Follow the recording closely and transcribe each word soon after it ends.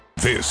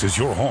This is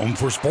your home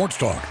for Sports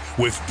Talk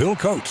with Bill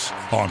Coates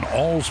on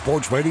All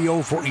Sports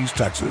Radio for East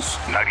Texas.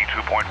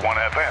 92.1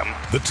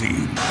 FM, The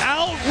Team.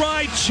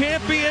 Outright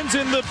champions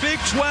in the Big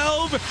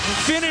 12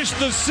 finished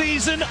the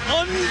season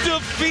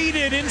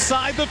undefeated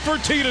inside the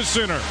Fertitta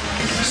Center.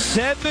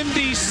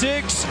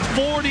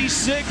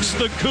 76-46,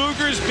 the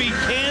Cougars beat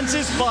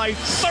Kansas by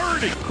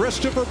 30.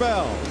 Christopher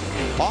Bell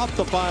off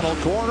the final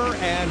corner,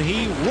 and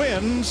he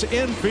wins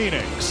in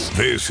Phoenix.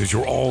 This is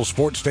your all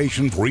sports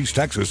station for East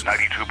Texas.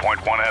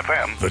 92.1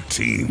 FM, The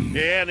Team.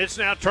 Yeah, and it's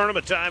now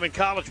tournament time in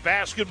college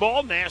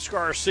basketball.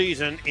 NASCAR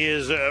season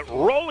is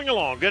rolling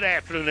along. Good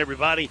afternoon,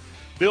 everybody.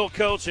 Bill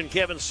Coates and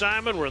Kevin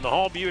Simon. We're in the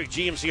Hall Buick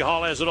GMC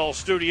Hall Has It All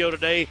studio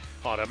today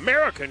on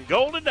American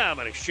Gold and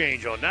Diamond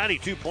Exchange on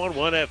 92.1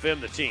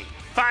 FM, The Team.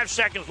 5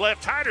 seconds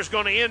left. Tyler's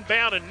going to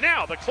inbound, and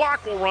now the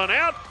clock will run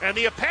out, and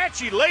the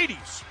Apache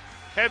ladies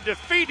have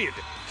defeated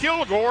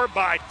Kilgore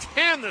by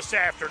 10 this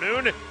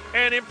afternoon.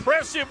 An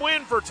impressive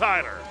win for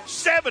Tyler.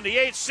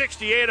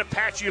 78-68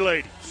 Apache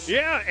ladies.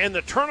 Yeah, and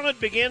the tournament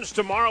begins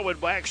tomorrow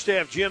at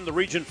Wagstaff Gym. The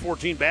Region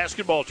 14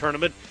 basketball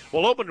tournament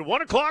will open at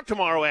 1 o'clock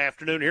tomorrow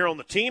afternoon here on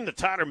The Team. The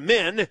Tyler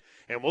men,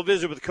 and we'll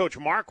visit with Coach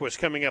Marquis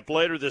coming up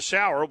later this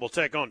hour. We'll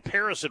take on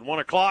Paris at 1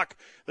 o'clock.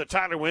 The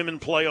Tyler women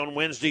play on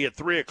Wednesday at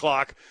 3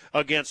 o'clock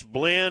against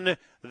Blinn.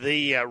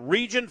 The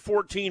Region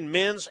 14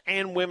 men's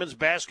and women's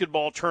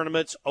basketball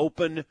tournaments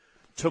open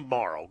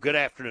tomorrow. Good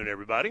afternoon,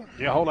 everybody.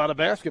 Yeah, a whole lot of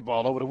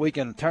basketball over the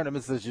weekend.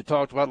 Tournaments, as you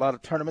talked about, a lot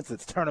of tournaments.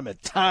 It's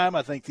tournament time.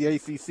 I think the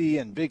ACC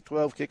and Big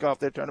 12 kick off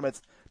their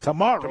tournaments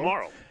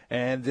tomorrow.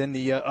 And then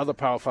the other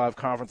Power 5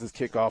 conferences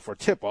kick off or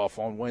tip off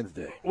on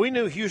Wednesday. We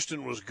knew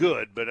Houston was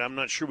good, but I'm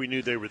not sure we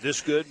knew they were this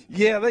good.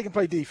 Yeah, they can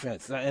play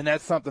defense, and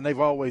that's something they've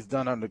always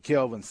done under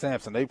Kelvin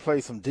Sampson. They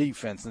play some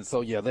defense, and so,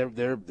 yeah,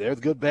 they're a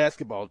good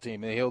basketball team.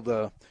 They held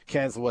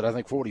Kansas,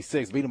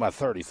 46, beat them by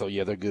 30, so,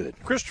 yeah, they're good.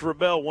 Christopher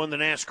Bell won the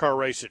NASCAR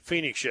race at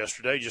Phoenix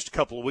yesterday, just a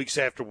couple of weeks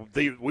after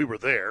we were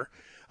there.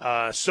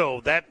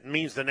 So that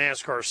means the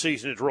NASCAR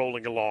season is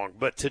rolling along.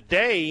 But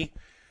today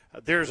 –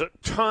 there's a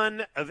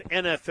ton of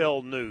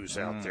NFL news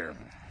out there.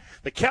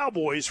 The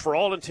Cowboys, for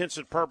all intents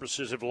and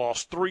purposes, have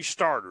lost 3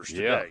 starters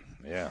today.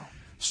 Yeah.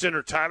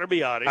 Center Tyler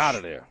Biadasz. Out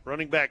of there.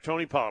 Running back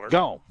Tony Pollard.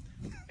 Gone.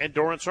 And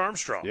Dorrance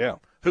Armstrong. Yeah.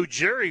 Who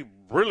Jerry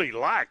really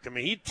liked. I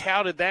mean, he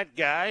touted that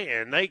guy,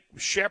 and they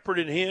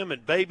shepherded him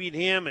and babied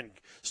him and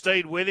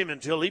stayed with him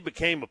until he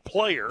became a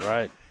player.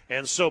 Right.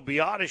 And so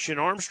Biadasz and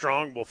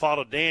Armstrong will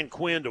follow Dan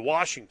Quinn to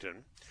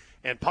Washington.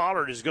 And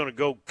Pollard is going to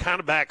go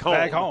kind of back home.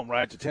 Back home,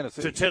 right, to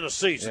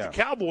Tennessee. So the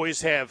Cowboys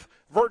have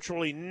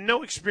virtually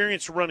no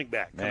experienced running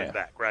back coming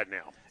back right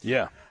now.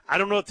 Yeah. I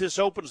don't know if this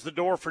opens the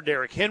door for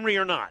Derrick Henry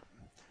or not.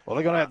 Well,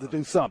 they're going to have to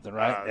do something,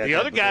 right? The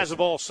other guys have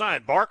all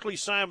signed. Barkley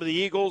signed with the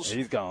Eagles.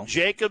 He's gone.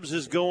 Jacobs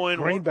is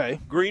going. Green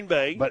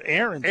Bay. But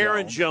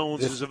Aaron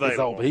Jones is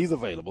available. He's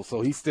available,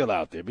 so he's still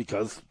out there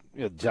because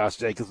Josh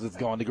Jacobs is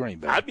going to Green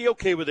Bay. I'd be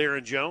okay with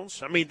Aaron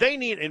Jones. I mean, they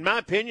need, in my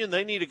opinion,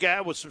 they need a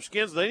guy with some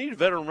skins. They need a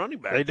veteran running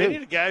back. They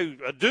need a guy,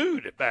 a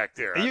dude back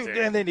there.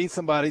 And they need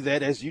somebody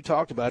that, as you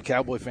talked about,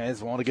 Cowboy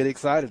fans want to get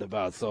excited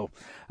about. So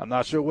I'm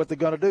not sure what they're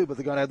going to do, but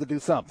they're going to have to do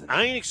something.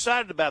 I ain't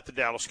excited about the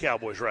Dallas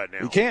Cowboys right now.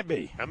 You can't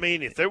be. I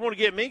mean, if they want to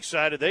get me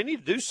excited, they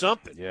need to do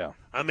something. Yeah.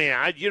 I mean,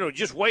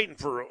 just waiting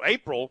for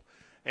April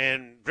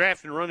and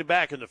drafting a running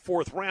back in the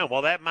 4th round,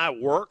 well, that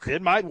might work.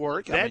 It might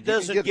work. That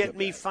doesn't get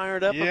me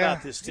fired up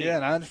about this team. Yeah,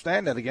 and I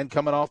understand that. Again,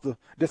 coming off the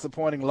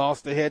disappointing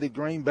loss they had at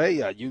Green Bay,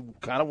 you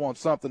kind of want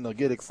something to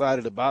get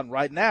excited about. And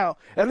right now,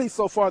 at least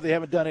so far, they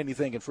haven't done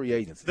anything in free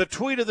agency. The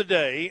tweet of the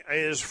day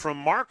is from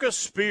Marcus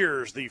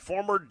Spears, the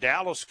former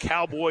Dallas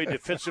Cowboy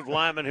defensive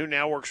lineman who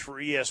now works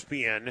for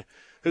ESPN,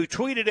 who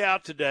tweeted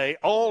out today,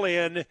 all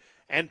in,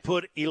 and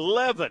put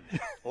 11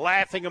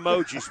 laughing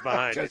emojis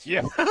behind it.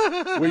 Yeah,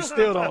 we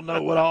still don't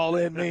know what all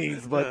in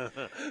means, but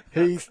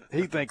he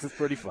thinks it's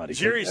pretty funny.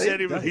 Jerry said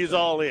he's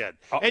all in.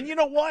 And you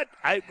know what?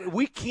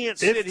 We can't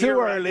sit it's here.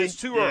 Too early. It's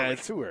too early. Yeah,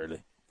 it's too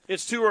early.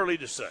 It's too early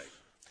to say.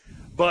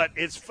 But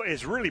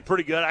it's really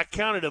pretty good. I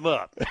counted them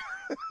up.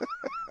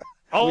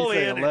 All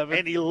in 11.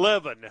 And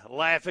 11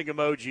 laughing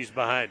emojis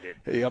behind it.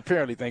 He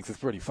apparently thinks it's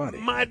pretty funny.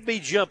 Might be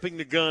jumping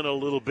the gun a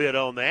little bit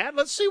on that.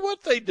 Let's see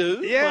what they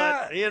do.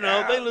 Yeah.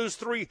 But, they lose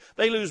 3.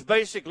 They lose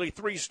basically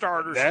 3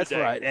 starters That's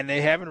today. right. And they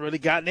haven't really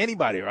gotten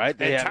anybody, right?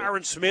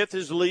 Tyron Smith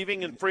is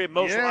leaving and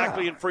most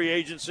likely in free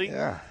agency.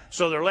 Yeah.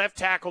 So their left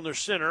tackle and their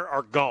center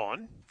are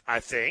gone, I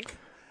think.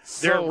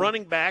 Their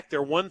running back,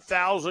 their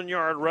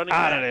 1,000-yard running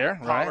back, out of there,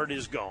 Pollard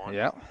is gone.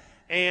 Yeah.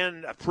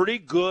 And a pretty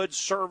good,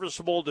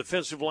 serviceable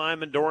defensive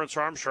lineman, Dorrance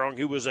Armstrong,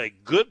 who was a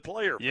good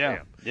player for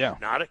him. Yeah.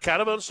 Not a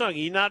kind of unsung.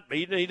 He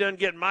doesn't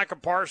get Micah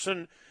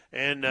Parson,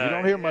 and you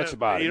don't hear much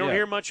about him. You don't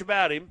hear much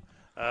about him.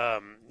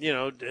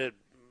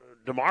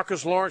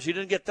 DeMarcus Lawrence, he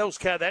didn't get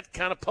that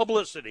kind of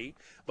publicity.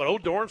 But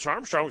old Dorrance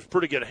Armstrong was a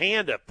pretty good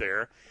hand up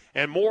there.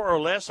 And more or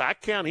less, I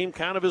count him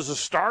kind of as a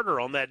starter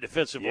on that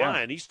defensive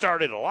line. He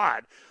started a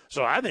lot.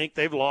 So I think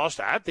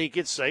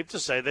it's safe to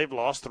say they've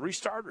lost 3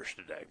 starters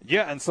today.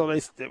 Yeah, and so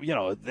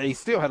they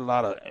still had a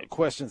lot of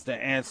questions to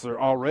answer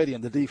already in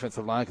the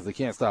defensive line because they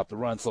can't stop the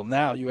run. So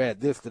now you add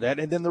this to that.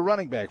 And then the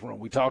running back room.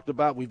 We've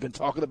been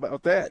talking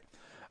about that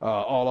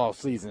all off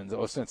season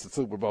or since the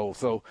Super Bowl.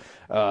 So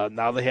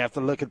now they have to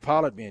look at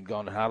Pollard being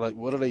gone. And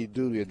what do they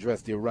do to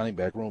address the running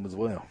back room as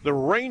well? The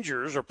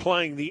Rangers are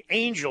playing the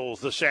Angels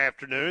this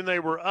afternoon. They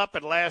were up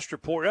at last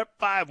report, up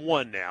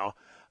 5-1 now.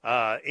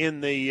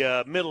 In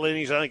the middle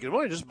innings, I think,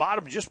 just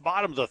bottom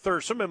of the third.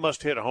 Somebody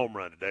must hit a home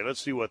run today.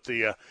 Let's see what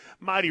the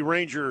mighty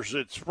Rangers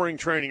at spring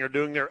training are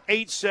doing. They're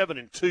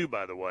 8-7-2,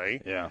 by the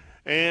way. Yeah.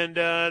 And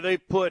they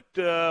put,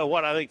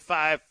 I think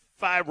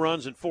five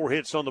runs and 4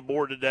 hits on the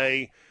board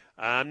today.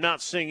 I'm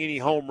not seeing any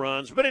home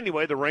runs. But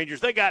anyway, the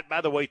Rangers, they got,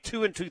 by the way,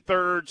 2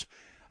 2/3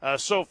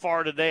 so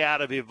far today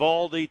out of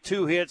Evaldi.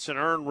 2 hits, an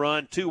earned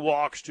run, 2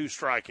 walks, 2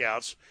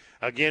 strikeouts.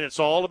 Again, it's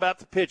all about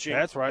the pitching.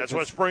 That's right. That's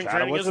what spring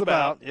training is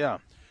about. Yeah.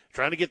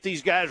 Trying to get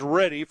these guys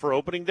ready for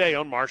opening day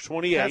on March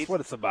 28th. That's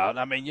what it's about.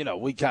 I mean,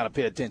 we kind of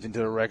pay attention to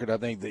the record. I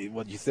think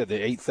what you said,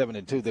 they're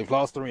 8-7-2. They've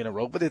lost 3 in a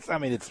row, but it's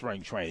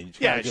spring training.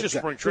 It's just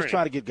spring training. Just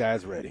trying to get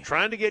guys ready.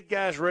 Trying to get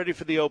guys ready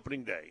for the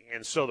opening day.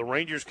 And so the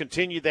Rangers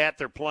continue that.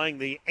 They're playing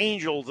the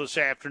Angels this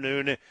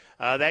afternoon.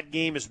 That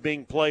game is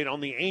being played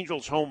on the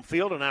Angels' home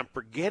field, and I'm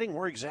forgetting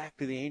where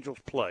exactly the Angels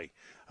play.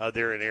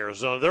 There in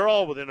Arizona. They're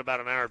all within about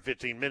an hour and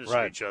 15 minutes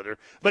of each other.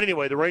 But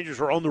anyway, the Rangers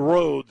are on the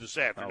road this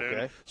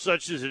afternoon,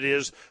 such as it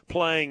is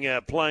playing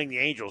the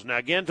Angels. Now,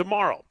 again,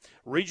 tomorrow,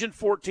 Region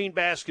 14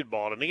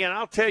 basketball. And, again,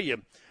 I'll tell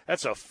you,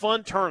 that's a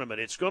fun tournament.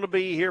 It's going to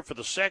be here for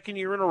the second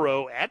year in a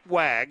row at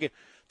WAG,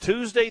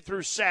 Tuesday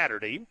through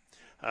Saturday.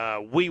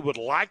 We would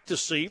like to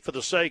see, for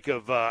the sake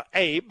of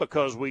Abe,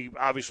 because we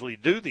obviously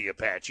do the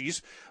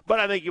Apaches,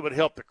 but I think it would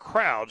help the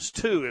crowds,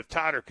 too, if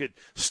Tyler could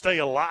stay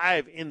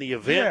alive in the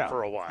event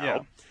for a while. Yeah.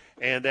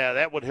 And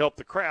that would help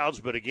the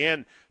crowds. But,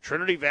 again,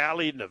 Trinity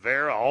Valley,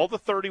 Navarra, all the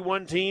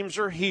 31 teams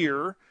are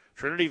here.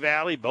 Trinity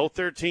Valley, both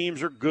their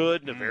teams are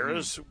good.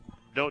 Navarra's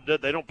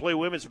they don't play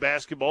women's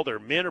basketball. Their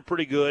men are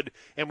pretty good.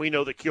 And we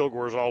know that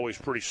Kilgore is always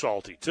pretty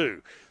salty,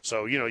 too.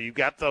 So, you've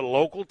got the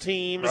local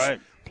teams. Right.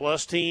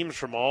 Plus teams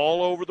from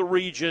all over the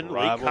region.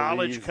 Lee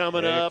College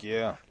coming up.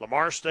 Yeah.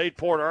 Lamar State,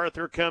 Port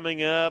Arthur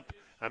coming up.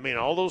 I mean,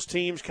 all those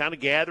teams kind of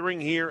gathering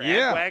here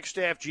at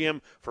Wagstaff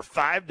Gym for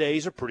 5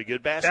 days of pretty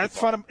good basketball. That's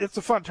fun. It's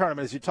a fun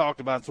tournament, as you talked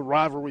about. It's a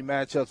rivalry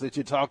matchups that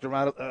you talked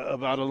about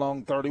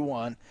along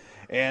 31.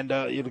 And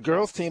the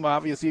girls' team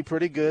obviously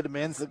pretty good. The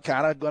men's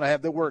kind of going to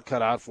have their work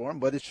cut out for them,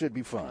 but it should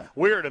be fun.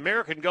 We're at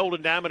American Gold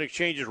and Diamond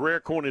Exchange's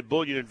Rare Coin and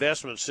Bullion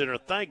Investment Center.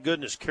 Thank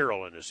goodness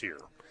Carolyn is here.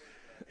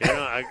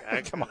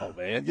 Come on,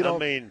 man.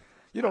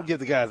 You don't give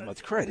the guys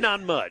much credit.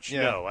 Not much.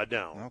 Yeah. No, I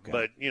don't. Okay.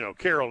 But,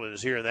 Carolyn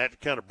is here, and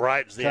that kind of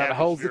brightens the atmosphere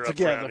holds it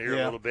together here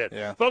a little bit.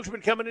 Yeah. Folks have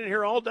been coming in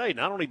here all day,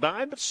 not only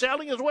buying but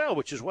selling as well,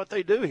 which is what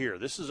they do here.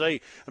 This is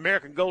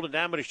American Gold and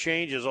Diamond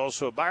Exchange is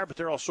also a buyer, but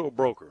they're also a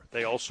broker.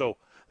 They also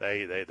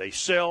they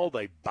sell,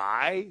 they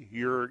buy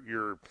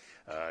your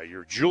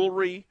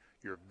jewelry,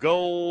 your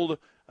gold.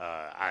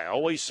 I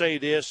always say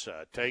this: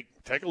 take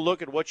a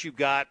look at what you've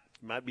got.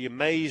 You might be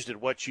amazed at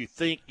what you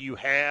think you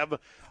have,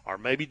 or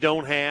maybe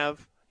don't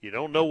have. You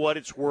don't know what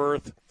it's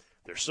worth.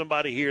 There's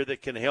somebody here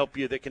that can help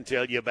you, that can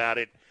tell you about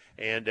it,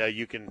 and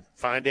you can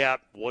find out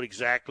what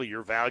exactly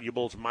your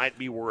valuables might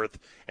be worth,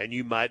 and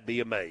you might be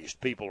amazed.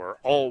 People are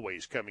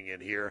always coming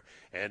in here,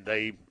 and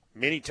they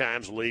many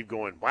times leave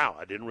going, wow,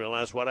 I didn't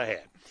realize what I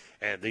had.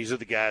 And these are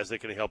the guys that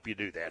can help you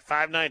do that.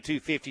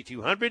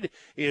 592-5200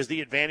 is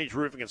the Advantage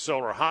Roofing and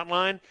Solar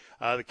hotline.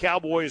 The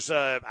Cowboys,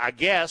 I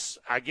guess,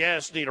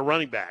 need a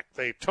running back.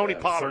 Tony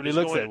Pollard is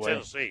going to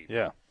Tennessee.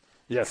 Yeah.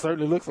 Yeah, it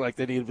certainly looks like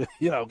they need,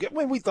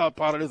 when we thought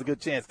Pollard, there's a good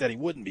chance that he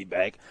wouldn't be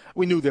back.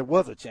 We knew there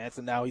was a chance,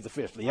 and now he's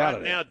officially out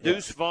of there. Now,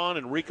 Deuce Vaughn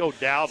and Rico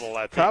Dowdle,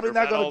 I think, probably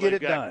not going to get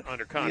it done.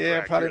 Under contract.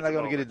 Yeah, probably not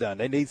going to get it done.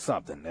 They need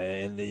something.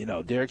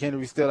 And, Derrick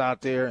Henry's still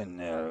out there, and,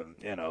 they're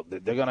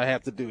going to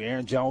have to do.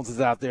 Aaron Jones is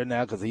out there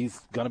now because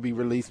he's going to be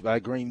released by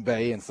Green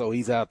Bay, and so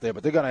he's out there.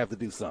 But they're going to have to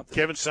do something.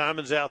 Kevin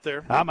Simon's out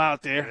there. I'm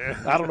out there.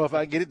 Yeah. I don't know if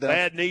I can get it done.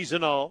 Bad knees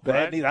and all.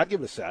 Bad knees. I'll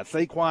give it a shot.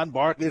 Saquon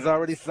Barkley's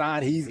already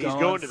signed. He's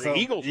going to the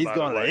Eagles, He's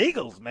going to the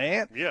Eagles,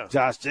 man. Yeah.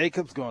 Josh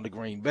Jacobs going to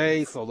Green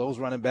Bay, so those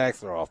running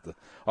backs are off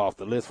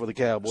the list for the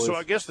Cowboys. So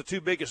I guess the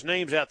two biggest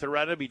names out there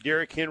right now would be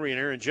Derrick Henry and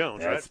Aaron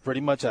Jones, right? That's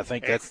pretty much, I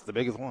think that's the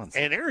biggest ones.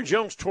 And Aaron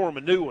Jones tore him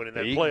a new one in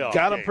that playoff He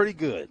got game. him pretty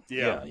good.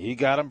 Yeah, he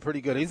got him pretty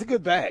good. He's a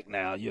good back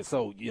now.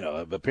 So,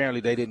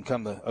 apparently they didn't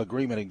come to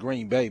agreement in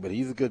Green Bay, but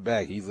he's a good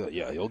back.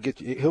 He'll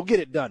get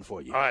it done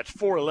for you. All right, it's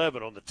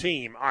 4-11 on the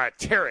team. All right,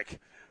 Tarek.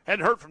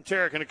 Hadn't heard from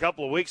Tarek in a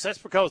couple of weeks. That's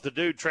because the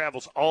dude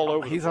travels all over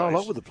the place. He's all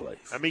over the place.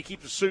 I mean, he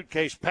keeps a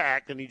suitcase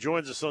packed, and he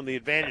joins us on the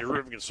Advantage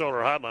Roofing and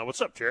Solar hotline. What's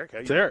up, Tarek? How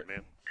you doing,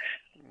 man?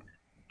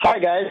 Hi,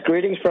 guys.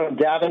 Greetings from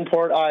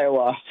Davenport,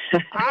 Iowa.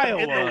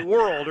 Iowa. What in the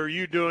world are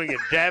you doing in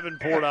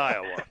Davenport,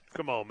 Iowa?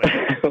 Come on,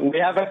 man. We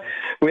have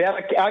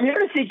a. I'm here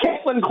to see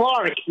Caitlin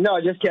Clark.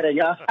 No, just kidding.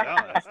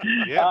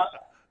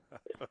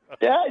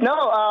 Yeah,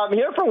 no, I'm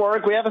here for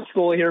work. We have a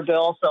school here,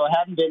 Bill, so I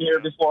haven't been here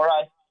before.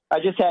 I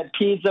just had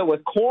pizza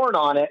with corn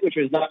on it, which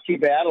was not too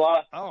bad.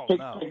 Whoa.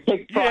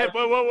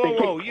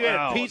 You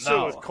had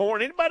pizza with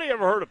corn. Anybody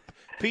ever heard of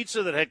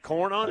pizza that had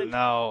corn on it?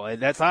 No,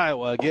 and that's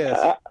Iowa, I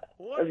guess.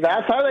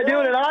 That's how they do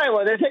it in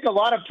Iowa. They take a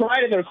lot of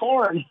pride in their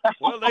corn.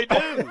 Well, they do.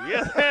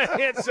 Yeah,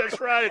 that's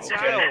right. It's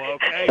Iowa,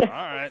 okay? All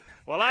right.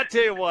 Well, I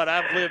tell you what,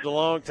 I've lived a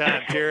long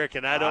time, Tarek,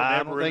 and I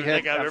don't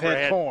think I've ever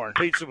had corn.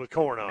 Pizza with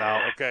corn on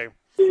it. Okay.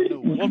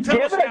 Well,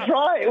 tell us Give it a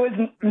try. It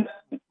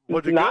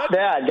was not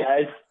bad,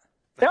 guys.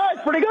 No,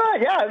 it's pretty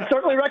good. Yeah, I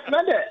certainly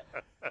recommend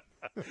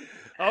it.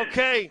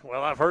 Okay.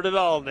 Well, I've heard it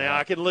all now.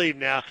 I can leave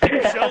now.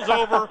 Show's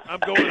over. I'm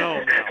going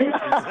home now.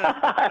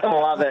 I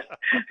love it.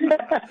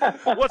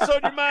 What's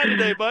on your mind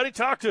today, buddy?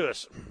 Talk to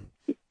us.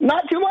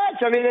 Not too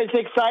much. I mean, it's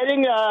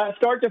exciting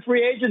start to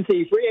free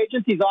agency. Free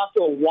agency's off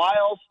to a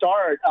wild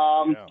start.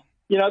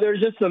 You know,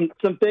 there's just some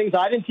things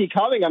I didn't see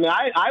coming. I mean,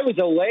 I was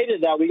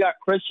elated that we got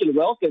Christian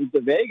Wilkins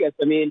to Vegas.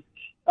 I mean,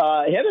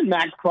 him and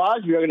Max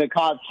Crosby are going to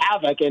cause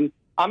havoc. And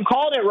I'm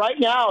calling it right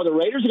now. The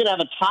Raiders are going to have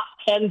a top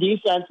 10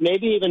 defense,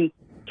 maybe even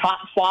top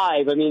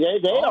 5. I mean,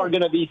 they are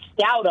going to be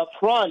stout up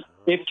front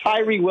if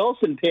Tyree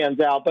Wilson pans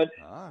out. But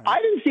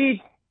I didn't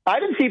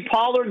see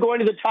Pollard going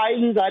to the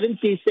Titans. I didn't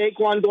see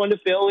Saquon going to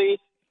Philly.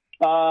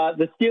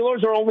 The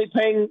Steelers are only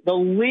paying the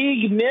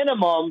league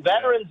minimum,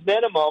 veterans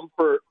minimum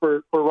for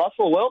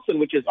Russell Wilson,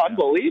 which is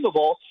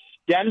unbelievable.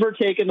 Denver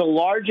taking the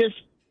largest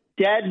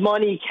dead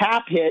money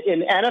cap hit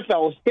in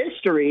NFL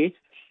history.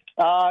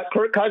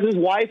 Kirk Cousins'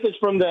 wife is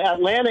from the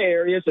Atlanta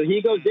area, so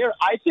he goes there.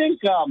 I think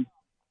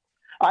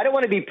I don't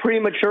want to be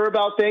premature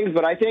about things,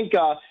 but I think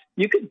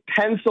you could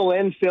pencil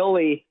in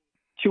Philly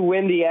to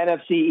win the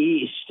NFC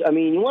East. I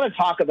mean, you want to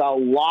talk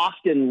about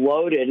locked and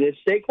loaded. And if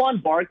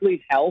Saquon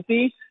Barkley's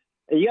healthy,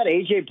 and you got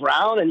A.J.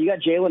 Brown and you got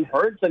Jalen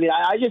Hurts, I mean,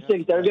 I just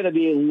think they're going to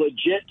be a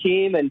legit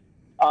team. And,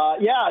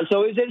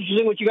 so it's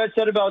interesting what you guys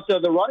said about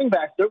the running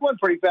backs. They're going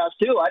pretty fast,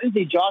 too. I didn't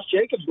see Josh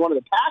Jacobs going to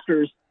the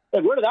Packers.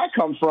 Like, where did that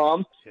come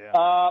from?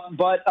 Yeah.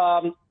 But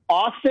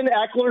Austin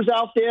Eckler's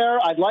out there.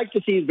 I'd like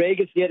to see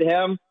Vegas get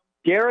him.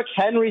 Derrick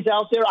Henry's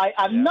out there.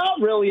 I'm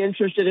not really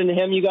interested in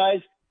him, you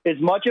guys, as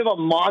much of a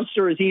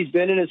monster as he's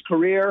been in his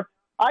career.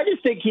 I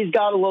just think he's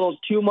got a little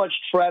too much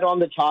tread on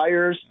the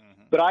tires. Mm-hmm.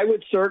 But I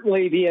would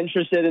certainly be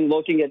interested in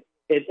looking at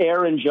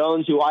Aaron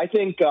Jones, who I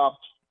think a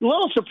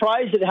little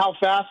surprised at how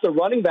fast the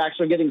running backs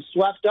are getting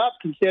swept up,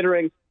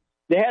 considering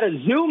they had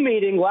a Zoom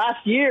meeting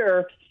last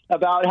year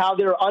about how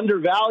they're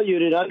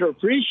undervalued and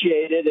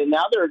underappreciated, and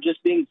now they're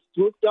just being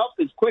swooped up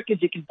as quick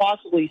as you can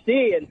possibly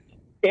see. And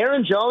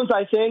Aaron Jones,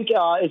 I think,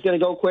 is going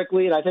to go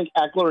quickly, and I think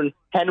Eckler and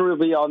Henry will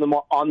be off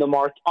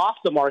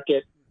the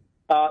market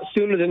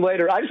sooner than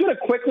later. I just want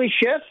to quickly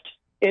shift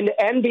into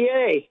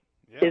NBA.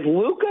 Yeah. Does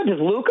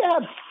Luka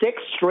have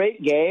 6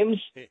 straight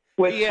games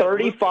with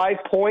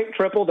 35-point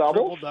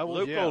triple-doubles?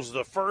 Luka is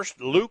the first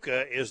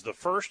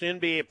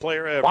NBA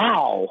player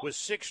ever with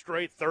 6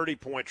 straight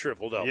 30-point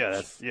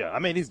triple-doubles. I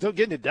mean, he's still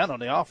getting it done on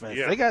the offense.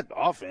 Yeah. They got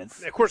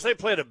offense. Of course, they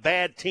played a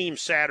bad team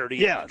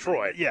Saturday in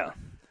Detroit. Yeah.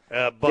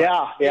 I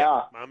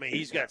mean,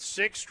 he's got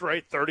 6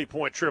 straight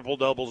 30-point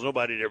triple-doubles.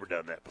 Nobody had ever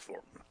done that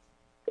before.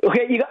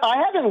 Okay,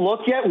 I haven't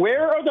looked yet.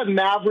 Where are the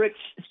Mavericks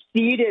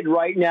seeded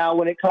right now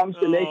when it comes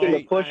to making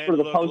a push for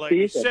the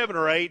postseason? 7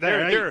 or 8.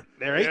 They're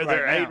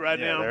 8 right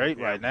now. They're 8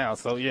 right now.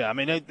 So, I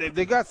mean,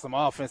 they got some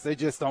offense. They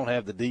just don't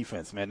have the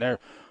defense, man. They're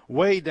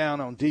way down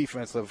on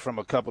defense from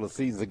a couple of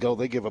seasons ago.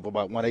 They give up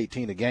about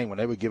 118 a game when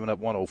they were giving up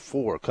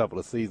 104 a couple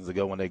of seasons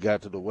ago when they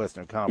got to the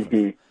Western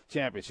Conference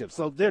Championship.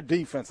 So their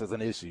defense is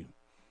an issue.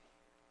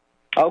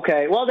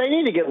 Okay, well, they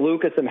need to get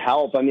Luka some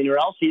help. I mean, or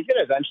else he's going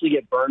to eventually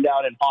get burned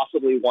out and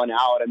possibly one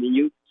out. I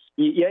mean,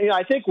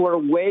 I think we're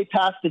way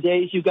past the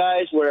days, you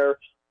guys, where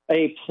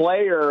a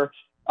player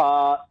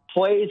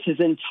plays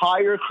his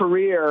entire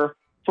career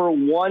for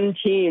one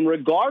team,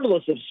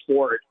 regardless of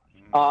sport,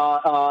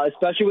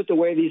 especially with the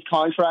way these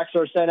contracts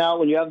are sent out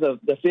when you have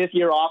the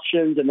fifth-year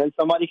options and then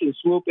somebody can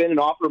swoop in and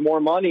offer more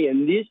money.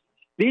 And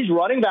these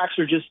running backs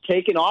are just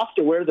taken off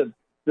to where the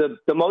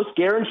most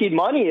guaranteed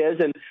money is,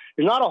 and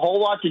there's not a whole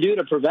lot to do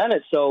to prevent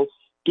it. So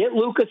get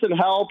Luka some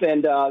help,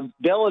 and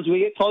Bill, as we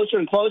get closer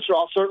and closer,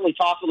 I'll certainly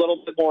talk a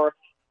little bit more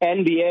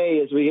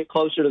NBA as we get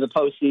closer to the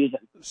postseason.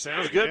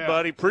 Sounds good,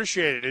 buddy.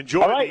 Appreciate it.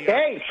 Enjoy. All right,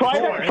 hey, try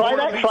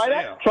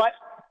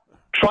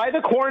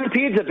the corn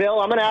pizza, Bill.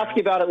 I'm going to ask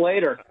you about it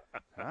later.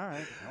 All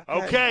right.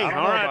 Okay.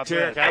 All right,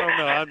 Tarek. I don't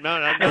know. I'm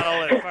not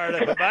all that fired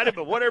up about it,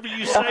 but whatever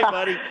you say,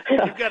 buddy,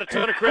 you've got a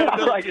ton of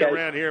credibility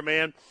around here,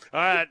 man.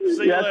 All right. See you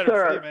later. Yes,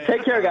 sir.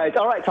 Take care, guys.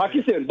 All right. Talk to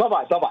you soon.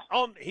 Bye-bye.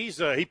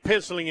 He's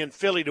penciling in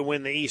Philly to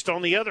win the East.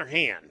 On the other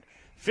hand,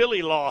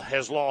 Philly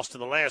has lost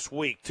in the last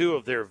week 2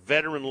 of their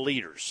veteran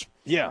leaders.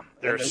 Yeah.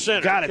 Their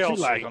center,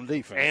 Kelsey, on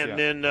defense, and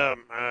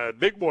then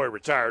Big Boy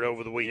retired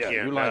over the weekend.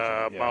 Yeah, you like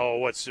him.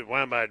 Yeah.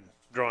 Why am I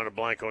drawing a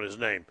blank on his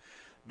name?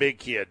 Big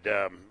kid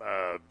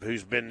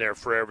who's been there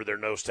forever, their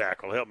nose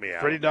tackle. Help me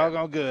out. Pretty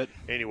doggone good.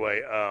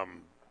 Anyway,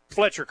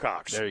 Fletcher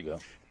Cox. There you go.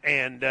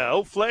 And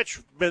Fletch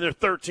been there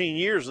 13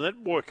 years, and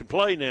that boy can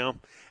play now.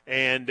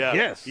 And,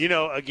 yes.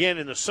 Again,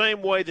 in the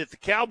same way that the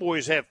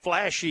Cowboys have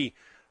flashy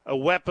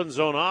weapons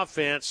on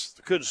offense,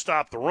 couldn't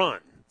stop the run.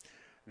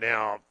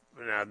 Now,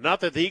 not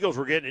that the Eagles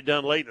were getting it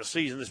done late in the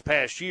season this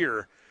past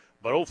year,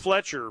 but old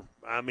Fletcher,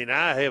 I mean,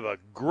 I have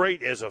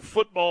as a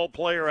football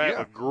player, I have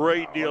a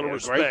great deal of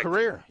respect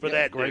for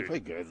that great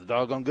dude. Player. He's a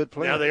doggone good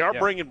player. Now, they are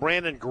bringing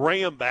Brandon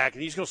Graham back,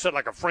 and he's going to set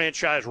like a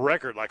franchise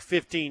record, like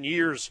 15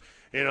 years,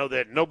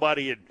 that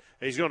nobody had.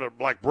 He's going to,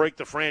 break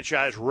the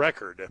franchise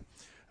record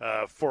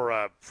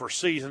for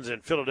seasons in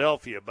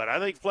Philadelphia. But I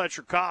think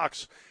Fletcher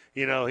Cox,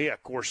 he,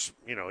 of course,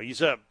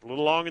 he's up a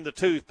little long in the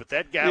tooth, but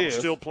that guy was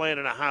still playing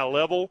at a high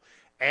level,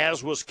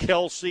 as was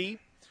Kelsey.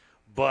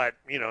 But,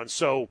 and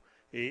so –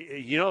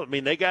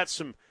 they got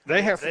some.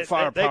 They have some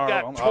firepower. They've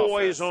got on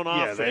toys offense. on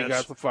offense. Yeah, they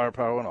got some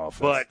firepower on offense.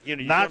 But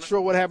not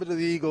sure what happened to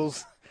the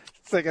Eagles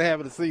second half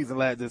of the season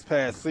this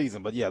past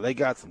season. But yeah, they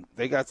got some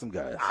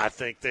guys. I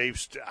think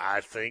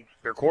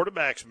their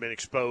quarterback's been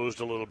exposed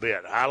a little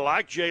bit. I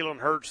like Jalen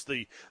Hurts,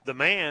 the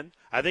man.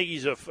 I think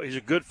he's a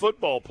good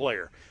football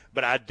player.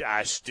 But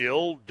I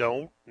still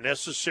don't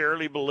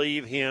necessarily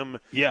believe him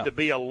to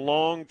be a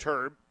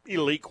long-term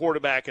elite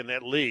quarterback in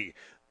that league.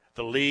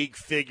 The league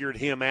figured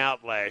him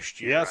out last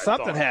year. Yeah,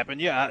 something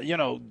happened. Yeah,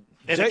 And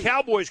the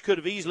Cowboys could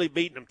have easily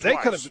beaten them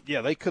twice.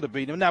 They could have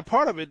beaten them. Now,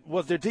 part of it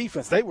was their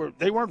defense. They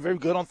weren't very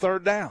good on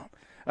third down.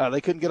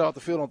 They couldn't get off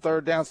the field on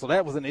third down, so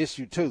that was an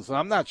issue too. So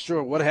I'm not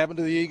sure what happened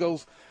to the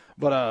Eagles,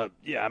 but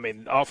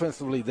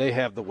offensively they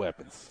have the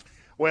weapons.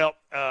 Well,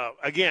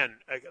 again,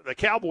 the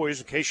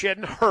Cowboys, in case you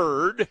hadn't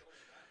heard,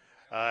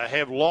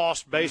 have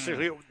lost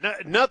basically.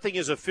 Nothing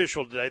is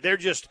official today. They're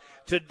just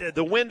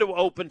the window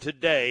opened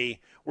today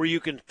where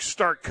you can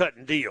start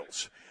cutting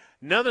deals.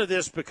 None of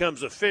this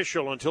becomes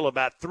official until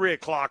about 3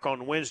 o'clock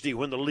on Wednesday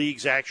when the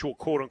league's actual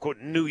quote-unquote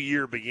new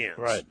year begins.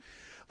 Right.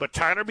 But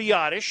Tyler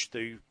Biadasz,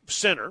 the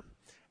center,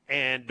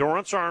 and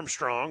Dorrance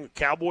Armstrong,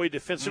 Cowboy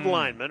defensive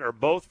lineman, are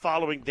both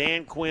following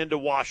Dan Quinn to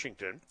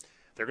Washington.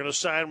 They're going to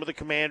sign with the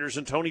Commanders,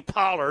 and Tony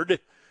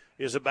Pollard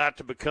is about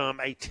to become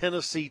a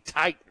Tennessee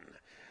Titan.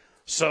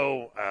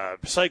 So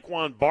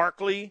Saquon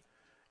Barkley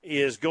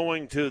is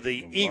going to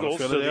the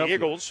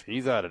Eagles.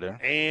 He's out of there.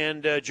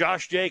 And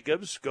Josh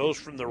Jacobs goes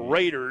from the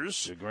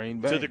Raiders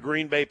to the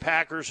Green Bay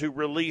Packers, who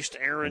released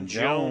Aaron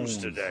Jones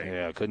today.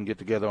 Yeah, couldn't get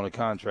together on a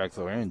contract,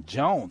 so Aaron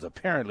Jones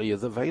apparently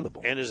is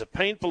available. And as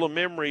painful a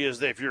memory as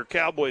that, if you're a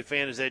Cowboy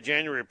fan, as that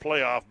January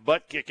playoff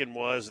butt-kicking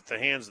was at the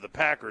hands of the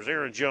Packers,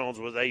 Aaron Jones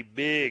was a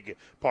big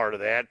part of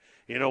that.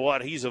 You know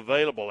what? He's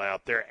available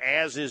out there,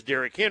 as is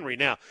Derrick Henry.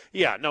 Now,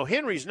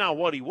 Henry's not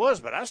what he was,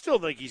 but I still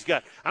think he's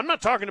got – I'm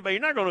not talking about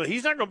 –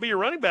 he's not going to be a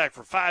running back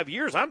for 5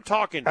 years. I'm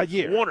talking a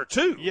year. 1 or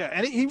 2. Yeah,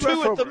 and he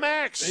two at the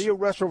max. He'll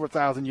rush over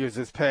 1,000 years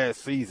this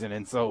past season,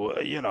 and so,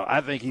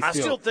 I think I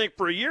still think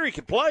for a year he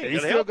can play.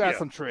 He's still got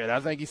some tread. I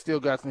think he's still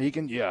got some –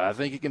 I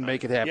think he can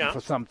make it happen for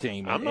some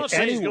team. I'm not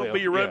saying he's going to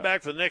be a running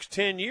back for the next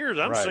 10 years.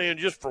 I'm saying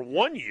just for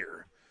 1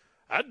 year.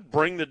 I'd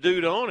bring the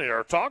dude on it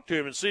or talk to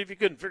him and see if you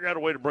couldn't figure out a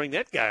way to bring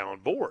that guy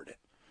on board.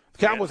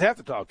 The Cowboys have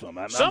to talk to him.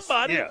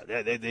 Somebody.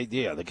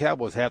 The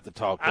Cowboys have to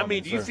talk to him. I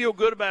mean, do you feel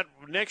good about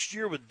next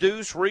year with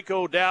Deuce,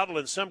 Rico Dowdle,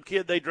 and some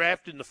kid they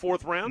drafted in the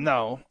 4th round?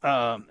 No.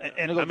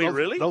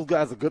 Really? Those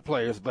guys are good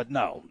players, but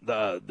no.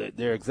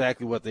 They're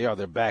exactly what they are.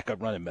 They're backup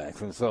running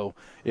backs. And so,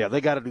 they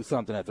got to do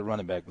something at the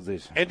running back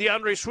position. And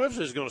DeAndre Swift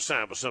is going to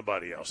sign with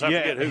somebody else. I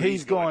forget who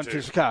he's going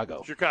to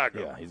Chicago.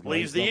 Yeah, he's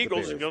leaves the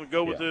Eagles and going to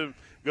go with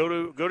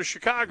go to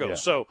Chicago. Yeah.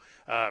 So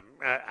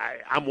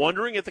I'm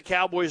wondering if the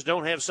Cowboys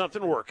don't have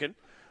something working.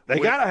 They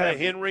got to have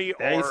Henry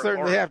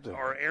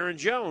or Aaron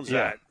Jones.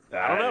 Yeah.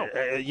 I don't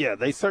know.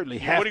 They certainly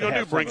have to. What are you going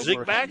to do, bring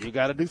Zeke back? You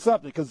got to do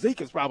something because Zeke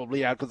is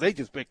probably out because they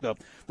just picked up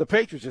 – the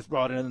Patriots just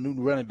brought in a new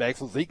running back,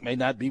 so Zeke may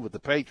not be with the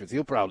Patriots.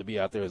 He'll probably be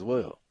out there as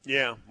well.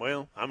 Yeah,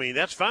 well, I mean,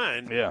 that's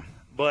fine. Yeah.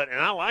 And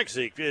I like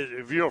Zeke.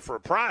 If for a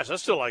price, I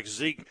still like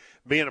Zeke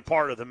being a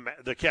part of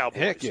the Cowboys.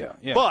 Heck yeah.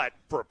 But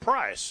for a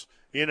price,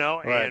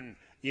 right. And,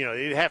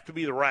 it'd have to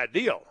be the right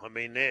deal. I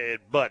mean,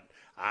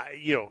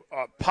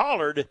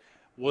 Pollard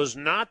was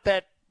not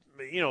that,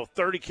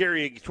 30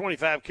 carry,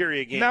 25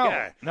 carry a game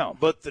guy. No.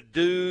 But the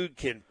dude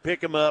can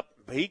pick him up.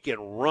 He can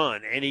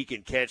run, and he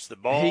can catch the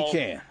ball. He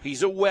can.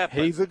 He's a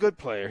weapon. He's a good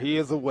player. He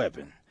is a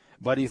weapon.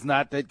 But he's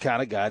not that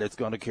kind of guy that's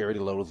going to carry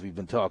the loads we've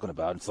been talking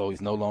about, and so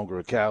he's no longer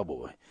a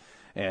Cowboy.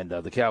 And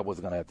the Cowboys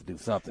are going to have to do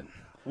something.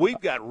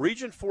 We've got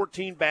Region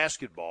 14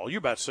 basketball. You're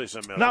about to say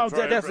something No, else.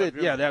 that's it.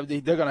 Yeah, they're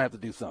going to have to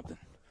do something.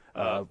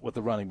 With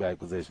the running back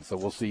position. So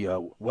we'll see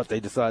what they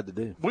decide to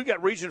do. We've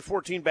got Region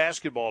 14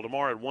 basketball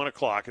tomorrow at 1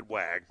 o'clock at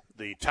WAG.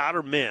 The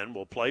Tyler men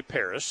will play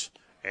Paris,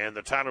 and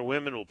the Tyler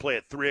women will play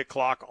at 3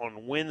 o'clock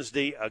on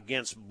Wednesday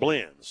against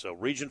Blinn. So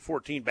Region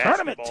 14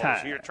 basketball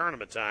is here.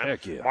 Tournament time.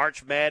 Heck yeah.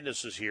 March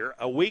Madness is here.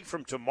 A week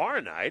from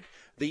tomorrow night,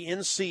 the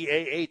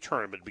NCAA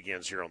tournament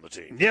begins here on the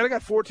team. Yeah, they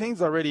got 4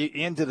 teams already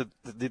into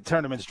the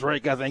tournaments.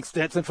 Drake, I think,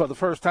 Stetson for the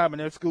first time in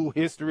their school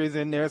history is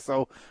in there.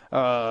 So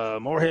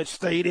Morehead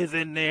State is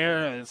in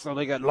there. And so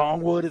they got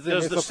Longwood is in there.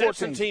 Does the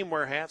Stetson team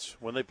wear hats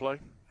when they play?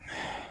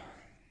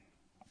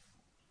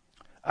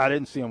 I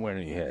didn't see them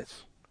wearing any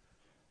hats.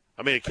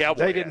 I mean, a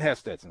cowboy They didn't have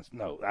Stetsons.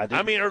 No, I didn't.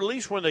 I mean, or at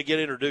least when they get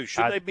introduced,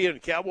 should they be in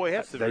cowboy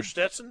hats? They're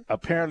Stetson?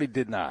 Apparently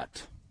did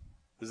not.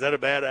 Is that a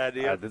bad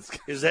idea?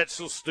 Is that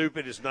so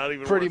stupid it's not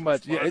even pretty worth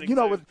much, yeah. You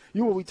know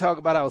what we talk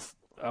about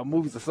how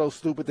movies are so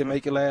stupid they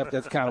make you laugh?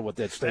 That's kind of what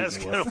that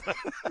statement was.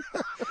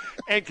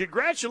 And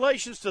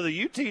congratulations to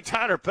the UT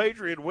Tyler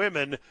Patriot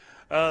women.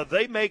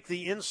 They make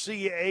the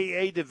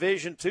NCAA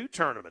Division II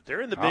tournament.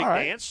 They're in the big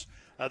dance.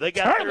 They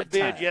got their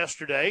bid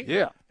yesterday.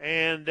 Yeah.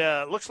 And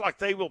looks like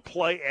they will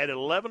play at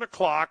 11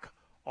 o'clock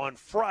on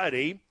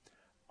Friday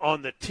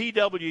on the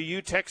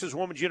TWU, Texas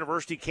Women's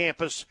University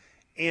campus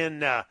in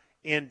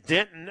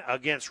Denton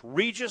against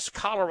Regis,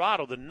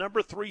 Colorado, the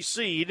number 3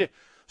 seed.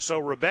 So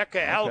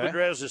Rebecca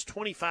Alvarez's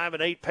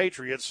 25-8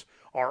 Patriots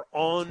are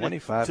on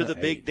to the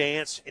big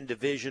dance in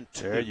Division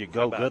II. There you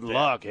go. Good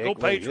luck. Go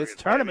Patriots.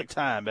 It's tournament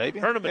time, baby.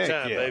 Tournament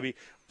time, baby.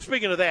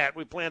 Speaking of that,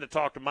 we plan to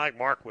talk to Mike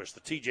Marquis,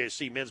 the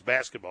TJC men's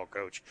basketball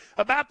coach,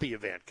 about the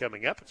event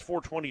coming up. It's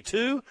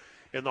 422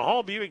 in the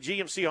Hall Buick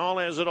GMC Hall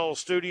As It All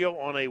studio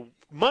on a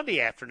Monday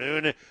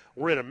afternoon.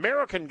 We're at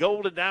American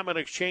Gold and Diamond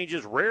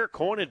Exchange's Rare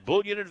Coin and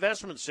Bullion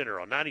Investment Center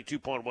on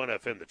 92.1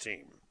 FM, The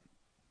Team.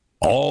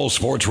 All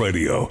Sports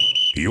Radio.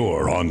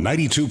 You're on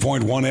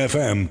 92.1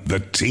 FM, The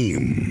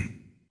Team.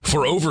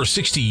 For over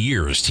 60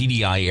 years,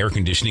 TDI Air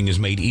Conditioning has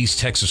made East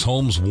Texas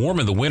homes warm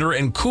in the winter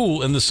and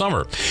cool in the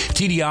summer.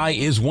 TDI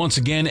is once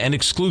again an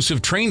exclusive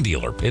train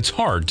dealer. It's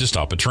hard to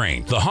stop a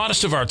train. The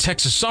hottest of our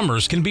Texas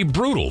summers can be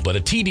brutal, but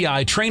a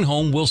TDI train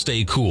home will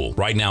stay cool.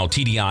 Right now,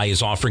 TDI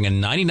is offering a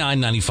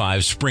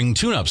 $99.95 spring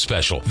tune-up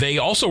special. They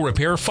also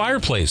repair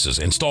fireplaces,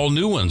 install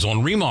new ones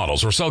on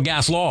remodels, or sell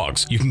gas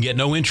logs. You can get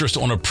no interest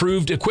on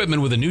approved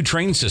equipment with a new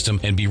train system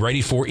and be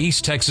ready for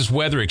East Texas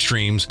weather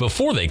extremes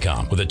before they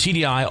come with a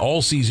TDI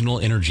all-season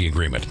energy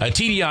agreement. A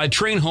TDI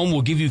train home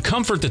will give you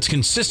comfort that's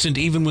consistent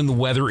even when the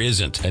weather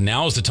isn't. And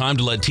now is the time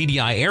to let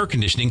TDI Air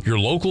Conditioning, your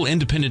local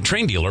independent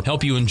train dealer,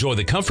 help you enjoy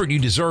the comfort you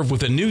deserve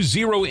with a new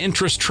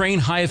zero-interest train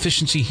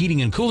high-efficiency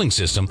heating and cooling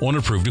system on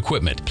approved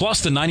equipment.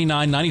 Plus the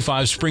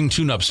 $99.95 spring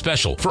tune-up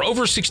special. For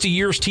over 60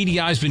 years,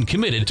 TDI has been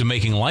committed to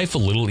making life a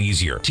little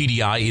easier.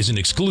 TDI is an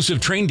exclusive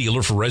train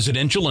dealer for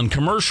residential and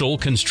commercial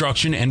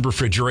construction and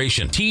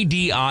refrigeration.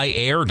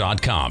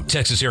 TDIAir.com.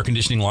 Texas Air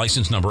Conditioning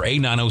License number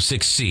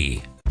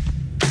A906C.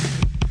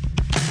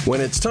 When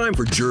it's time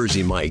for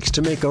Jersey Mike's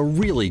to make a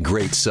really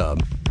great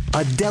sub,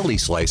 a deli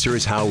slicer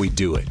is how we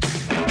do it.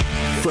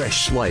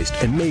 Fresh sliced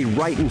and made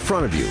right in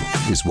front of you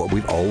is what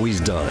we've always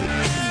done.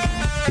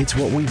 It's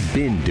what we've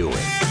been doing.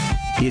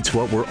 It's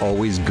what we're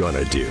always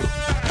gonna do.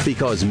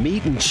 Because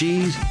meat and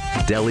cheese,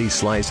 deli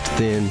sliced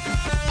thin,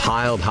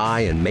 piled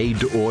high and made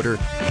to order,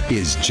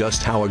 is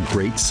just how a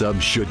great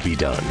sub should be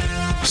done.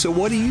 So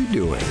what are you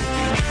doing?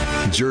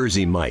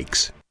 Jersey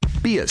Mike's.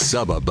 Be a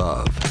sub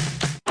above.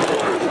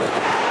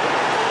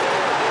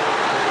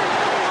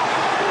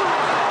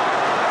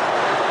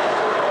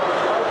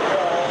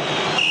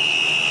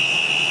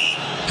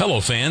 Hello,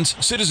 fans.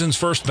 Citizens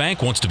First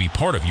Bank wants to be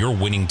part of your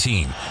winning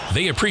team.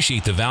 They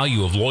appreciate the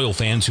value of loyal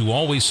fans who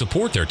always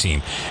support their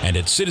team. And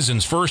at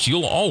Citizens First,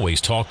 you'll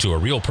always talk to a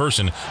real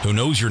person who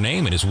knows your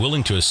name and is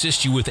willing to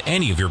assist you with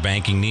any of your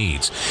banking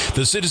needs.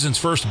 The Citizens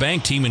First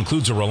Bank team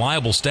includes a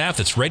reliable staff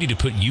that's ready to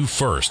put you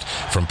first.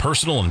 From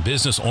personal and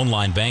business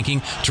online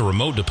banking to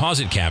remote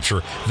deposit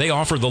capture, they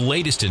offer the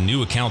latest in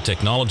new account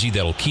technology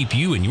that'll keep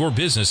you and your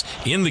business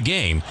in the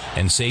game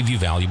and save you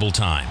valuable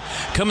time.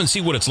 Come and see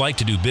what it's like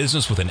to do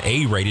business with an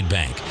A-rated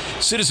bank.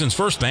 Citizens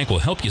First Bank will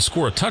help you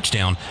score a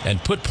touchdown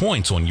and put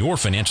points on your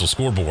financial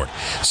scoreboard.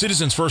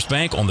 Citizens First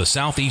Bank on the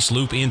Southeast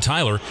Loop in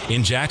Tyler,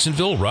 in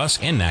Jacksonville, Russ,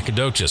 and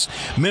Nacogdoches.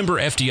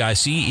 Member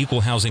FDIC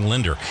Equal Housing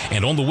Lender,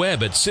 and on the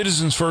web at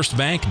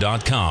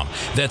citizensfirstbank.com.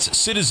 That's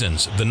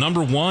Citizens, the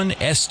number 1,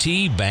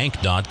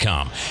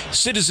 STBank.com.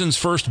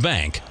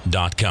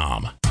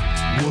 Citizensfirstbank.com.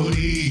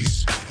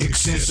 Woody's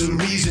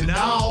Accessories and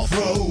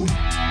Off-Road.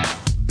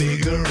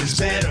 Bigger is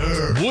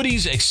better.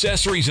 Woody's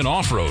Accessories and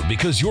Off-Road,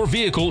 because your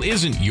vehicle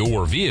isn't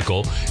your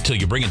vehicle till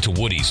you bring it to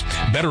Woody's.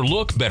 Better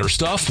look, better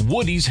stuff.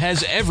 Woody's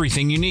has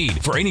everything you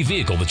need for any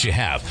vehicle that you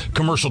have.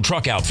 Commercial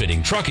truck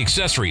outfitting, truck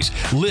accessories,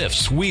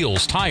 lifts,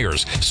 wheels,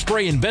 tires,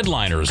 spray and bed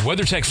liners,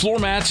 WeatherTech floor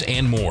mats,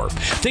 and more.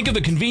 Think of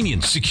the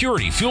convenience,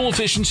 security, fuel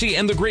efficiency,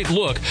 and the great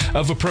look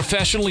of a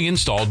professionally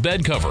installed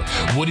bed cover.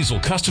 Woody's will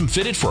custom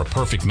fit it for a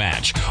perfect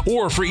match.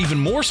 Or for even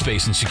more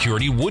space and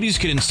security, Woody's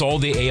can install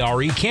the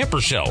ARE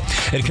camper shell.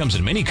 It comes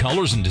in many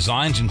colors and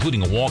designs,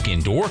 including a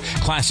walk-in door,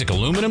 classic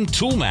aluminum,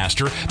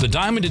 Toolmaster, the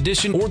Diamond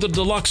Edition, or the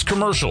Deluxe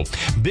Commercial.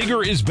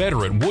 Bigger is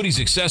better at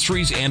Woody's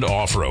Accessories and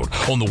Off-Road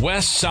on the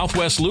West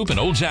Southwest Loop and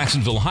Old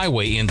Jacksonville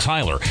Highway in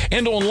Tyler,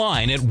 and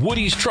online at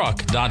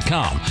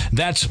woodystruck.com.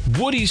 That's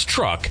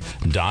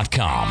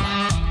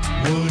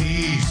woodystruck.com.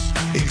 Woody's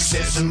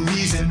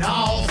Accessories and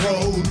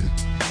Off-Road.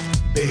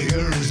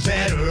 Bigger is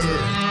better.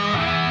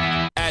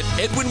 At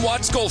Edwin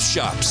Watts Golf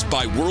Shops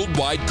by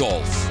Worldwide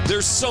Golf.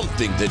 There's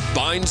something that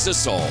binds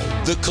us all,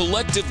 the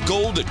collective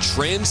goal to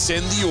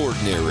transcend the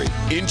ordinary.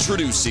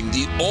 Introducing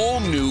the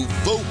all-new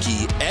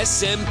Vokey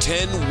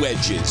SM10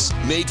 wedges,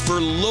 made for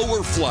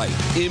lower flight,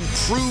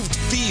 improved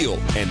feel,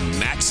 and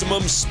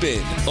maximum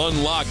spin.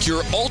 Unlock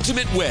your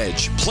ultimate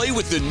wedge. Play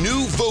with the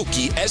new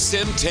Vokey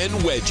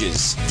SM10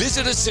 wedges.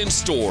 Visit us in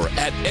store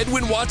at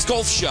Edwin Watts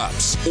Golf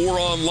Shops or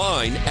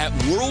online at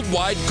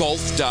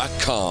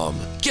worldwidegolf.com.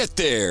 Get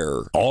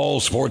there. All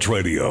Sports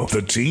Radio,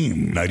 The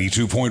Team,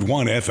 92.1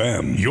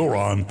 FM. You're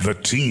on The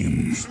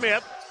Team.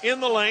 Smith in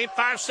the lane,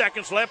 5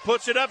 seconds left,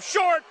 puts it up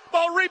short.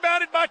 Ball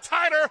rebounded by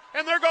Tyler,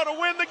 and they're going to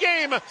win the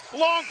game.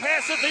 Long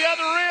pass at the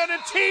other end,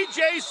 and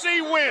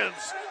TJC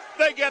wins.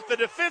 They get the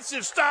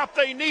defensive stop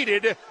they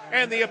needed,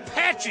 and the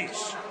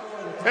Apaches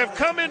have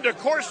come into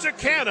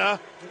Corsicana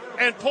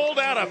and pulled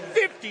out a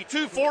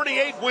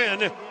 52-48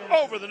 win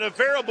over the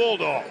Navarra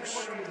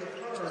Bulldogs.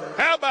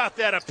 How about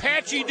that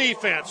Apache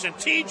defense? And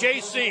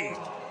TJC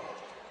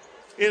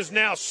is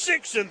now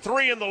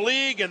 6-3 in the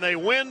league, and they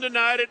win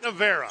tonight at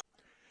Navarra.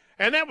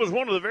 And that was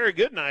one of the very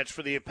good nights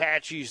for the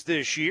Apaches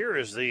this year,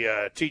 as the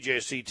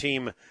TJC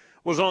team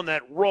was on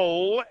that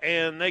roll,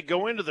 and they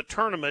go into the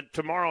tournament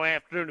tomorrow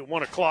afternoon at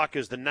 1 o'clock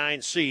as the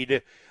 9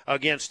 seed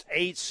against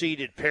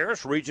 8-seeded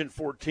Paris. Region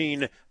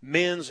 14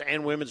 men's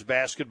and women's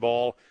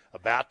basketball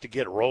about to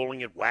get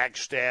rolling at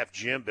Wagstaff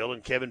Gym. Bill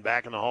and Kevin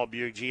back in the Hall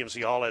Buick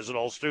GMC Hall as an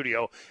all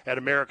studio at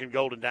American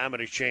Gold and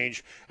Diamond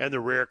Exchange and the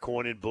Rare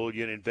Coin and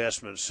Bullion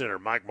Investment Center.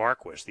 Mike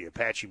Marquis, the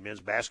Apache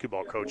men's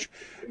basketball coach,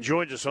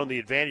 joins us on the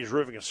Advantage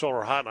Roofing and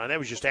Solar Hotline. That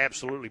was just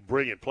absolutely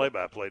brilliant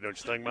play-by-play, don't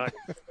you think, Mike?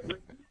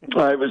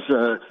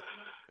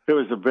 It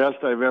was the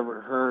best I've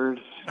ever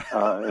heard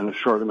in a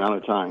short amount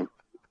of time.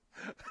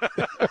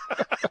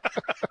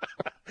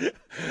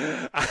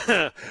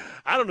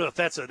 I don't know if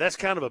that's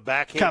kind of a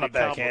backhanded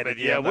compliment,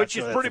 yeah, which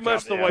is pretty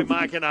much the way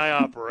Mike and I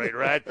operate,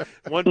 right?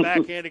 One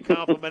backhanded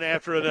compliment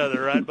after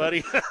another, right,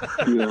 buddy?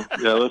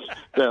 let's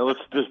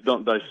just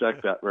don't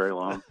dissect that very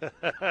long.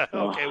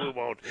 Okay, we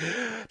won't.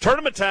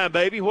 Tournament time,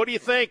 baby. What do you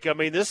think? I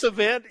mean, this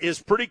event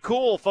is pretty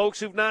cool. Folks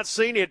who've not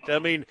seen it, I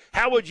mean,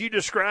 how would you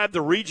describe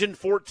the Region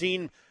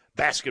 14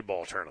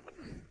 basketball tournament?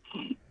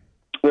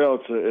 Well,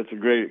 it's a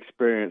great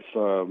experience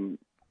on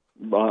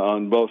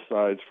both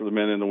sides for the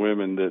men and the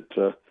women.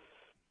 That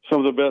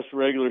some of the best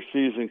regular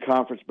season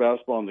conference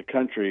basketball in the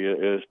country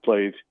is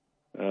played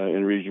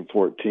in Region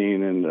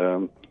 14, and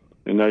now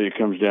it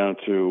comes down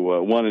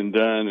to one and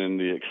done, and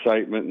the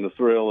excitement and the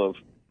thrill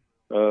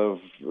of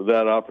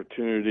that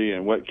opportunity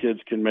and what kids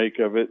can make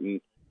of it.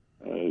 And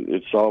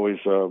it's always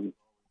there's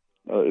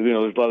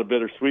a lot of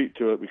bittersweet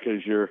to it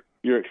because you're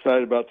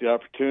excited about the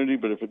opportunity,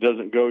 but if it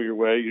doesn't go your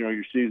way,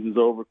 your season's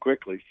over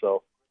quickly.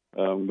 So,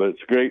 but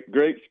it's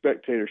great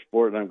spectator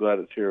sport, and I'm glad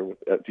it's here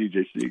at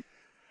TJC.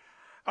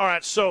 All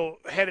right, so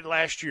headed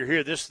last year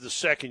here, this is the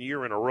second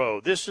year in a row.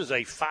 This is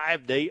a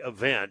 5-day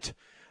event.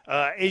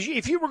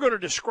 If you were going to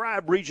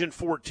describe Region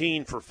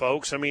 14 for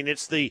folks, I mean,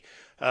 it's the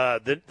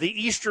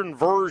eastern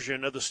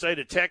version of the state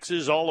of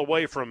Texas, all the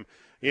way from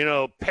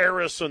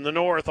Paris in the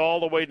north, all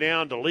the way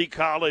down to Lee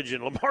College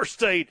and Lamar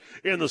State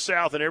in the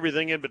south and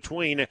everything in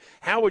between.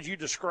 How would you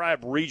describe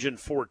Region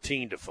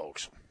 14 to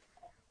folks?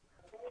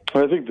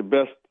 I think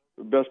the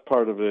best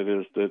part of it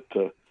is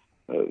that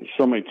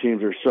so many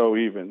teams are so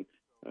even.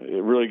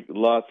 It really,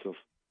 lots of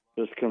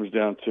this comes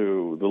down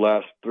to the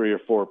last 3 or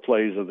 4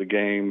 plays of the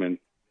game and,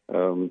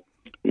 the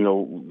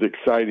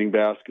exciting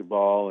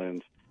basketball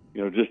and,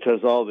 just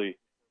has all the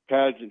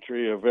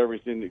pageantry of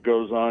everything that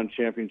goes on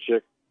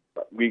championship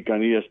week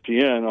on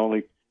ESPN,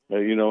 only,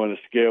 in a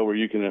scale where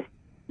you can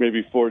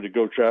maybe afford to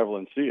go travel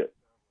and see it.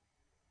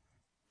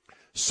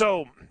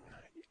 So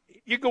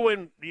you go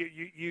in,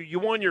 you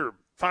won your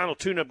final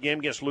tune-up game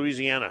against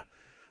Louisiana,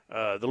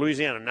 the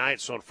Louisiana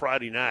Knights on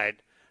Friday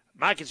night.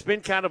 Mike, it's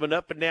been kind of an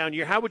up and down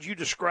year. How would you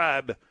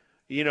describe,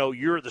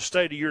 the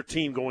state of your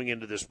team going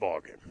into this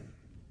ballgame?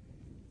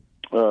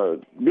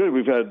 Good.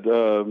 We've had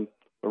a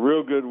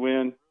real good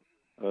win.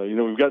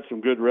 We've got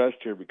some good rest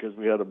here because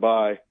we had a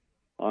bye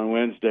on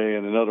Wednesday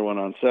and another one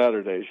on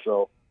Saturday.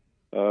 So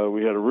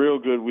we had a real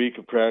good week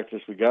of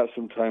practice. We got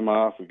some time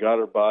off. We got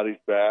our bodies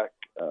back,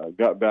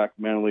 got back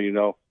mentally.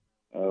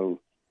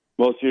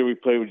 Most year we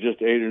played with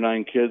just 8 or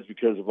 9 kids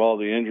because of all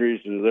the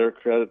injuries. And to their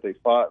credit, they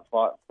fought.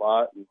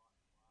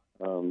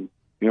 And,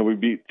 we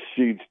beat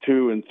seeds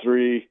 2 and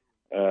 3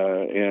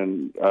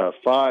 and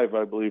 5,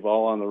 I believe,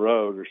 all on the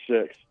road, or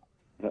 6,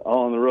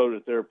 all on the road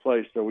at their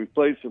place. So we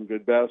played some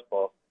good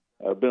basketball.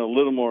 I've been a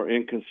little more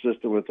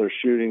inconsistent with our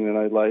shooting than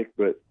I'd like,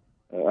 but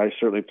I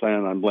certainly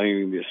plan on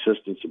blaming the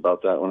assistants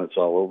about that when it's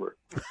all over.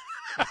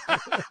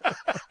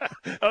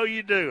 Oh,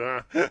 you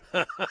do,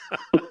 huh?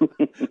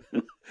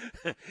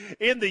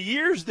 In the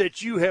years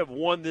that you have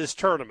won this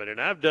tournament,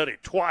 and I've done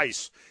it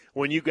twice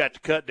when you got to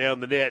cut down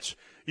the nets,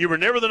 you were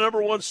never the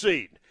number 1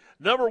 seed.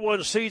 Number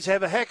 1 seeds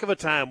have a heck of a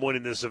time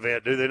winning this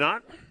event, do they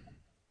not?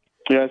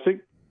 Yeah,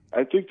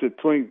 I think the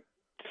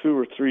 22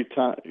 or 3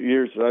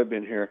 years that I've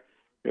been here,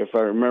 if I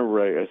remember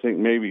right, I think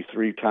maybe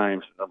 3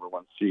 times the number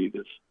 1 seed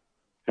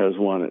has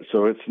won it.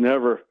 So it's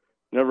never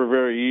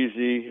very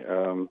easy.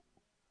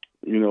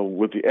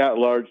 With the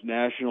at-large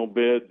national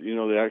bid,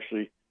 they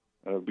actually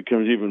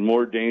becomes even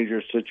more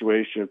dangerous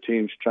situation of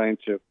teams trying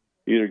to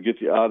either get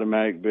the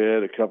automatic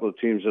bid. A couple of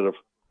teams that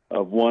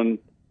have won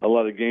a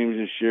lot of games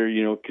this year,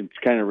 can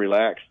kind of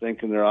relax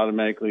thinking they're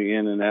automatically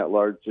in an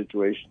at-large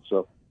situation.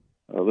 So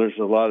there's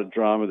a lot of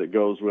drama that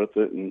goes with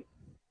it. And,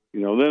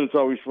 then it's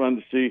always fun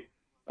to see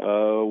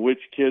which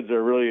kids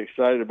are really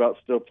excited about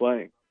still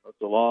playing.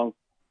 It's a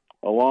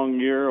long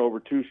year over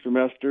 2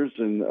 semesters,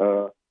 and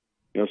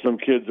some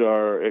kids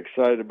are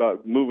excited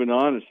about moving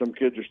on, and some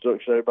kids are still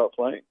excited about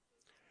playing.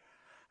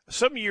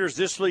 Some years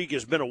this league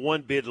has been a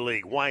one-bid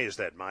league. Why is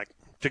that, Mike,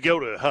 to go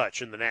to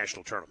Hutch in the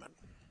national tournament?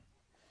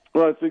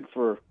 Well, I think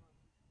for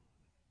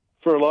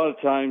a lot of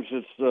times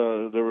there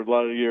were a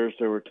lot of years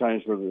there were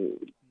times where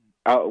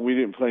we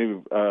didn't play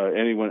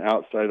anyone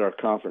outside our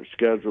conference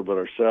schedule but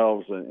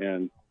ourselves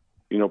and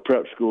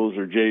prep schools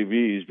or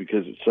JVs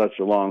because it's such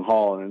a long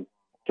haul. And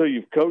until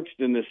you've coached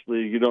in this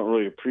league, you don't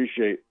really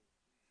appreciate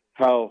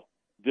how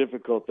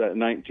difficult that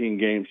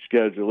 19-game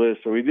schedule is.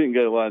 So we didn't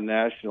get a lot of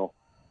national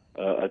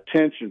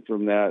attention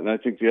from that. And I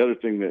think the other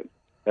thing that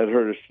had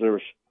hurt us, there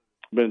was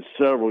been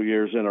several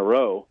years in a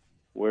row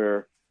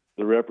where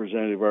the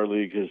representative of our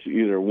league has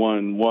either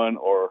won one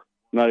or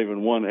not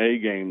even won a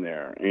game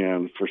there.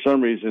 And for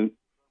some reason,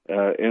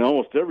 in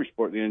almost every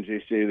sport in the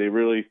NJCAA, they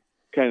really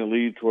kind of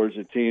lead towards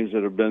the teams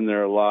that have been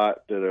there a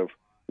lot, that have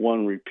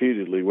won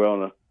repeatedly.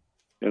 Well,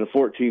 in a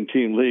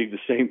 14-team league, the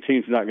same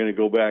team's not going to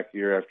go back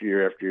year after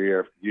year after year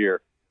after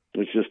year.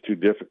 It's just too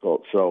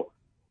difficult. So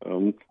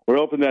we're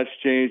hoping that's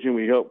changing.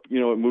 We hope,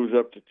 it moves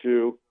up to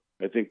 2.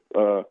 I think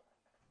a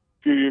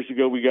few years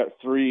ago we got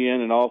 3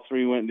 in, and all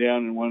 3 went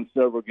down and won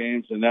several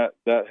games, and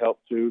that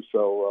helped too.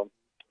 So,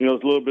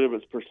 it's a little bit of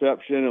its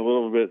perception, a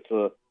little bit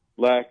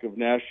lack of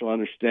national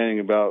understanding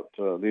about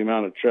the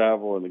amount of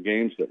travel and the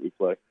games that we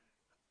play.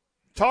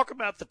 Talk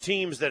about the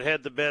teams that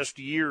had the best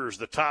years,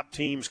 the top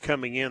teams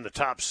coming in, the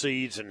top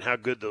seeds, and how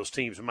good those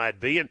teams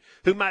might be, and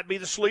who might be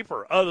the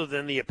sleeper, other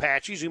than the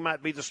Apaches, who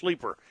might be the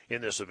sleeper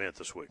in this event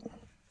this week.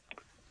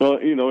 Well,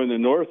 in the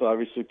North,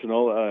 obviously,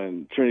 Panola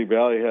and Trinity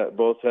Valley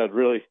both had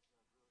really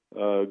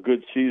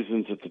good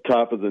seasons at the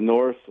top of the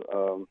North.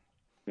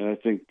 And I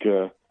think,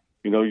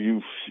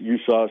 you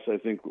saw us, I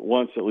think,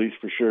 once at least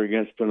for sure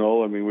against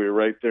Panola. I mean, we were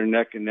right there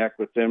neck and neck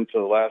with them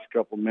till the last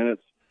couple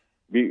minutes.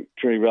 Beat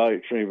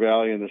Trinity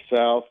Valley in the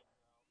South.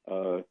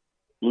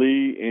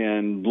 Lee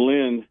and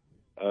Blinn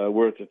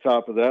were at the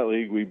top of that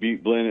league. We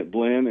beat Blinn at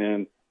Blinn,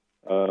 and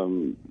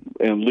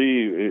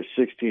Lee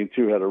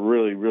 16-2 had a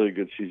really, really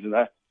good season.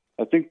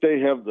 I think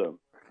they have the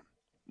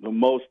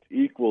most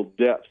equal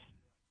depth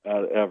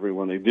out of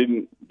everyone. They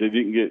didn't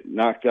get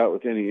knocked out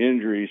with any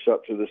injuries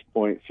up to this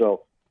point.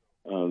 So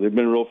they've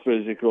been real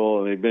physical,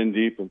 and they've been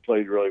deep and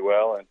played really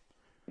well.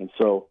 And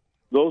so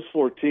those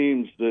 4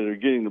 teams that are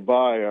getting the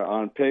bye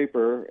on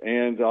paper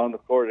and on the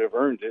court have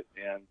earned it.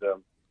 And,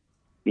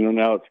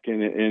 now it's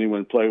can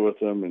anyone play with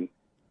them? And,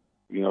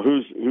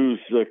 who's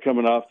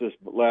coming off this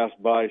last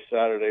bye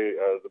Saturday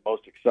the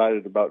most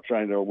excited about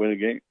trying to win a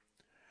game?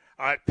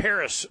 All right,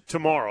 Paris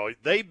tomorrow.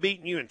 They've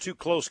beaten you in 2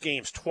 close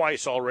games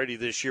twice already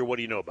this year. What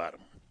do you know about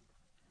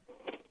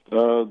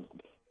them?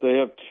 They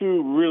have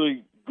 2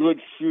 really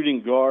good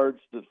shooting guards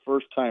that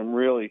first time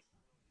really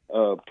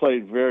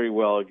played very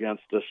well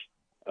against us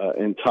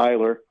in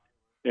Tyler,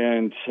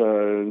 and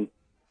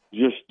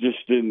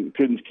just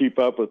couldn't keep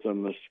up with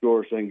them. The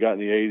scores ain't got in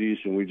the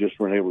 80s, and we just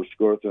weren't able to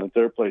score with them. At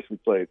their place, we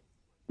played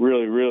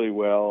really, really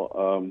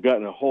well. Got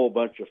in a whole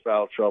bunch of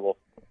foul trouble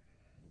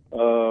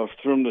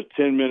from the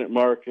 10-minute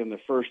mark in the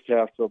first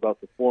half to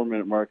about the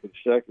 4-minute mark in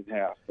the second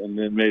half, and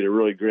then made a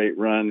really great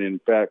run. In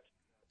fact,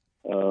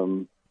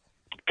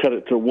 cut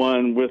it to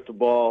 1 with the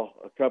ball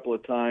a couple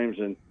of times,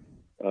 and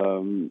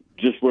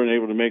just weren't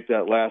able to make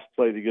that last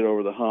play to get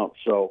over the hump.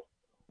 So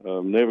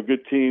they have a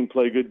good team,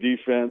 play good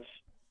defense,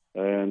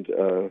 and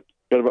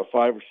got about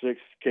 5 or 6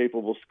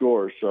 capable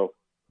scorers. So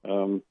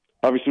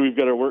obviously we've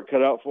got our work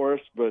cut out for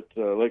us, but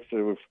like I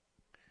said, we've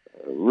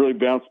really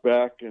bounced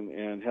back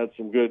and had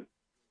some good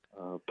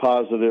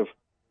positive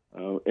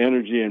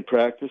energy in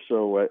practice.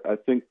 So I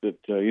think that,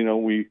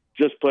 we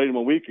just played them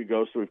a week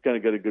ago, so we've kind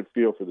of got a good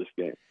feel for this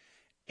game.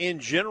 In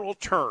general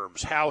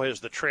terms, how has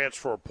the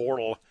transfer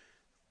portal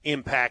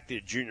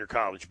impacted junior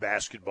college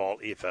basketball,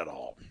 if at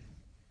all?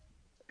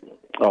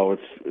 Oh,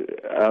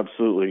 it's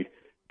absolutely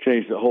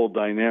changed the whole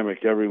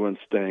dynamic. Everyone's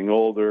staying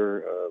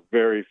older.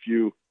 Very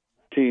few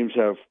teams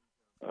have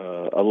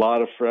a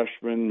lot of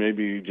freshmen,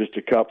 maybe just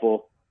a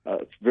couple.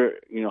 It's very,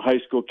 high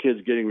school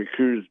kids getting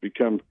recruited has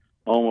become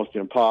almost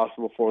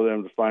impossible for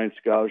them to find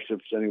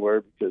scholarships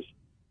anywhere because,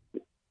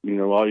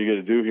 all you got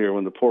to do here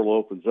when the portal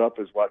opens up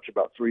is watch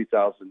about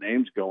 3,000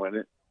 names go in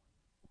it,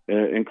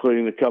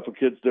 including the couple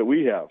kids that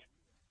we have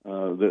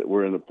that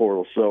were in the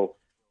portal. So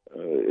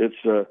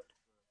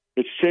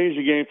it's changed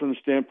the game from the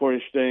standpoint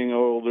of staying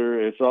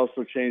older. It's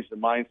also changed the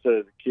mindset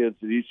of the kids.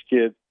 That each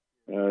kid,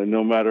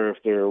 no matter if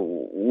they're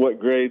what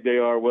grade they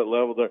are, what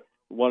level they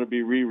want to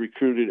be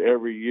re-recruited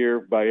every year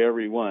by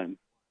everyone.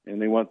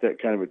 and they want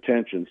that kind of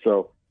attention.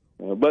 So,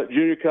 but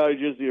junior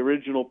college is the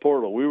original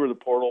portal. We were the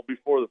portal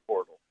before the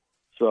portal.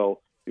 So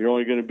you're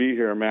only going to be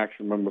here a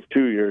maximum of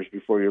 2 years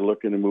before you're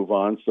looking to move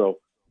on. So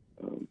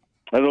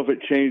I don't know if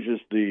it changes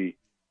the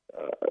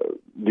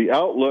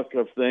outlook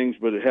of things,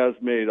 but it has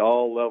made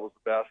all levels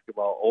of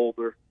basketball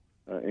older,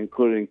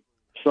 including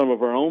some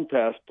of our own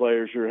past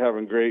players who are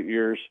having great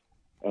years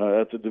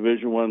at the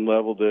Division I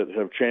level that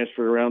have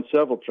transferred around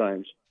several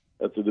times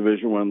at the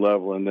Division I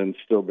level and then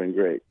still been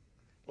great.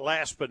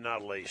 Last but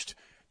not least,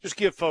 just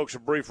give folks a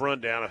brief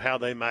rundown of how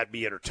they might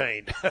be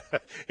entertained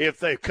if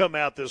they come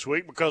out this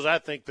week, because I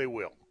think they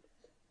will.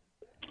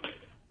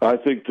 I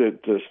think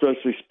that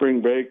especially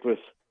spring break with,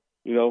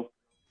 the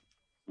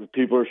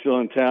people are still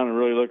in town and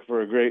really looking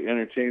for a great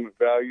entertainment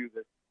value.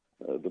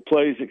 That the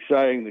play is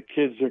exciting. The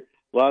kids are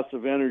lots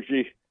of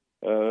energy,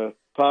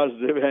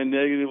 positive and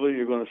negatively.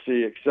 You're going to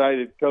see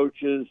excited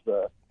coaches,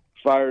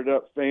 fired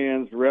up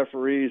fans,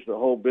 referees, the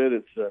whole bit.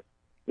 It's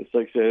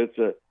like I said, it's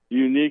a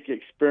unique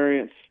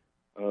experience.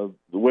 The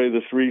way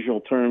this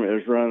regional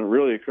tournament is run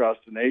really across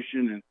the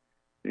nation.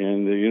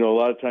 And a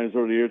lot of times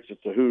over the years,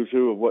 it's a who's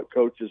who of what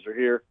coaches are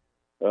here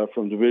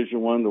from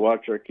Division I to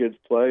watch our kids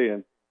play.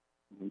 And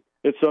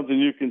it's something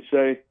you can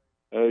say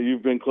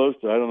you've been close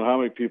to. I don't know how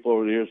many people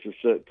over the years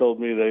have told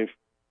me I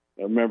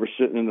remember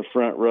sitting in the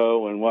front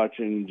row and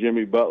watching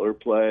Jimmy Butler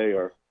play,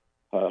 or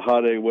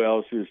Hade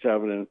Wells, who's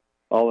having an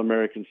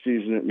All-American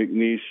season at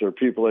McNeese, or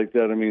people like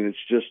that. I mean, it's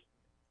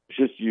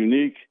just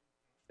unique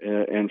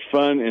and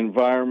fun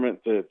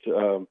environment that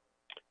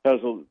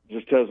has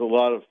a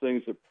lot of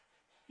things that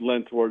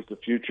lend towards the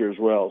future as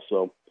well.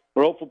 So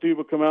we're hopeful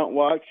people come out and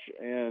watch,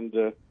 and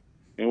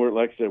we're,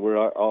 like I said, we're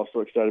also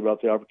excited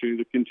about the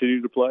opportunity to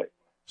continue to play.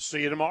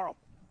 See you tomorrow.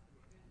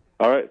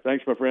 All right,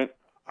 thanks, my friend.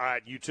 All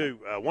right, you too.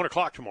 1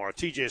 o'clock tomorrow.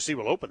 TJC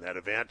will open that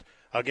event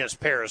against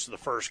Paris in the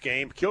first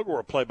game. Kilgore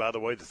will play, by the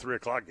way, the 3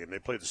 o'clock game. They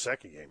play the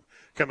second game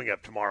coming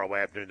up tomorrow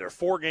afternoon. There are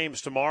 4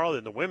 games tomorrow.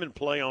 Then the women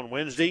play on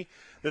Wednesday.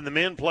 Then the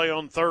men play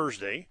on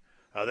Thursday.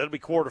 That'll be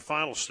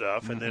quarterfinal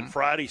stuff. And then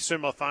Friday,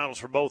 semifinals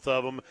for both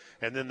of them.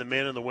 And then the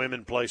men and the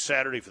women play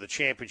Saturday for the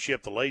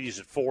championship. The ladies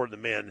at 4 and the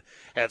men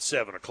at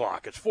 7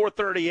 o'clock. It's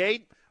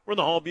 4:38. We're in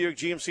the Hall Buick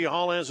GMC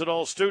Hall As It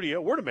All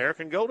studio. We're at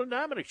American Gold and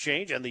Diamond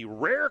Exchange and the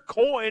Rare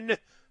Coin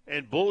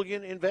and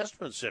Bullion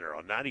Investment Center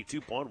on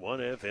 92.1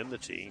 FM, The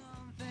Team.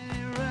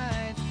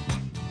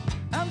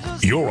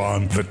 You're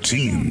on The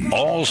Team.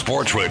 All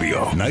Sports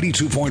Radio,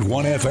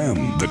 92.1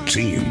 FM, The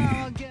Team.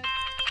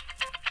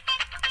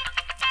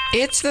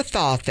 It's the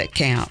thought that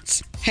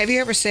counts. Have you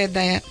ever said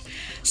that?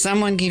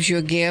 Someone gives you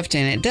a gift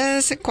and it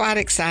doesn't quite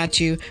excite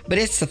you, but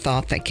it's the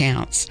thought that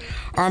counts.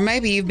 Or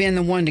maybe you've been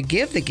the one to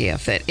give the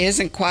gift that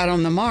isn't quite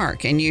on the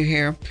mark and you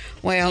hear,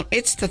 well,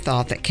 it's the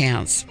thought that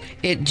counts.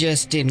 It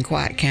just didn't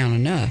quite count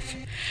enough.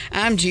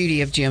 I'm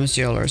Judy of Jim's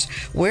Jewelers.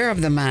 We're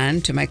of the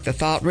mind to make the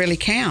thought really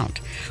count,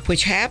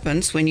 which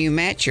happens when you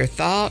match your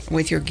thought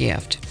with your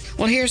gift.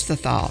 Well, here's the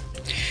thought.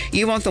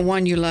 You want the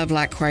one you love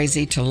like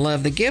crazy to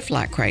love the gift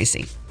like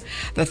crazy.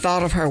 The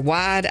thought of her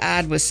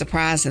wide-eyed with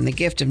surprise and the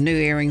gift of new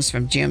earrings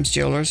from Jim's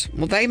Jewelers,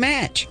 well, they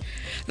match.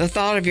 The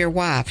thought of your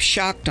wife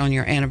shocked on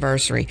your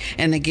anniversary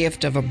and the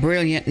gift of a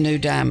brilliant new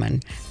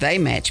diamond, they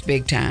match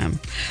big time.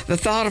 The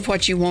thought of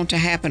what you want to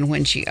happen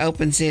when she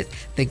opens it,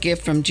 the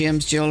gift from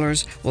Jim's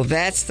Jewelers, well,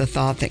 that's the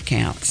thought that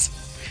counts.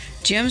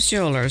 Jim's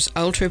Jewelers,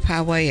 Old Troop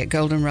Highway at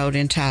Golden Road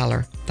in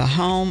Tyler, the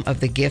home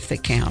of the gift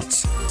that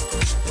counts.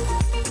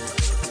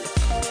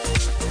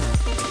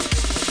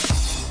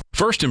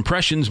 First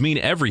impressions mean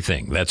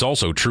everything. That's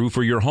also true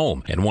for your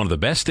home. And one of the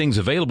best things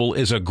available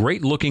is a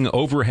great-looking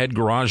overhead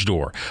garage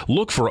door.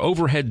 Look for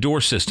Overhead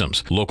Door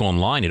Systems. Look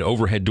online at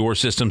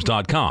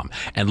overheadddoorsystems.com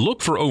and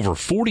look for over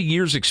 40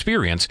 years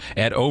experience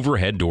at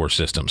Overhead Door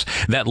Systems.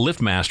 That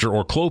LiftMaster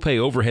or Clopay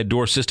overhead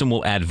door system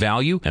will add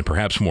value, and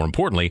perhaps more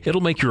importantly,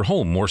 it'll make your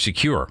home more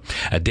secure.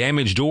 A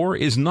damaged door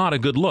is not a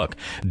good look.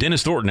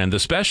 Dennis Thornton and the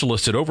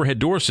specialists at Overhead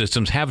Door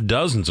Systems have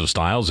dozens of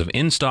styles of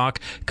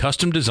in-stock,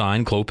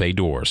 custom-designed Clopay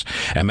doors.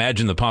 Imagine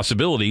the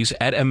possibilities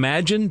at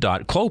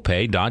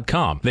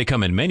imagine.clopay.com. They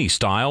come in many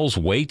styles,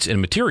 weights,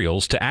 and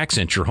materials to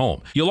accent your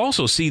home. You'll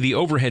also see the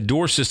Overhead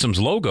Door Systems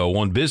logo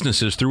on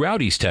businesses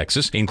throughout East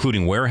Texas,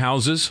 including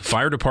warehouses,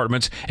 fire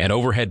departments, and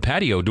overhead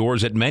patio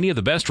doors at many of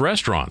the best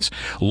restaurants.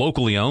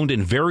 Locally owned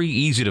and very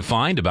easy to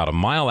find about a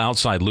mile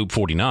outside Loop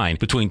 49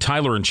 between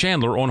Tyler and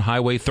Chandler on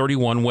Highway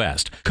 31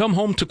 West. Come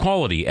home to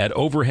quality at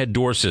Overhead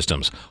Door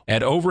Systems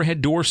at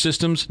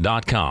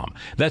overheadddoorsystems.com.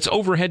 That's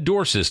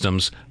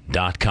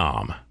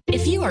overheadddoorsystems.com.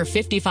 If you are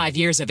 55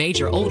 years of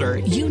age or older,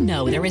 you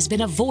know there has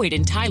been a void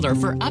in Tyler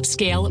for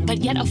upscale but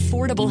yet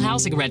affordable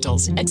housing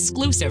rentals,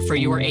 exclusive for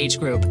your age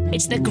group.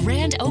 It's the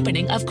grand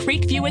opening of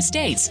Creekview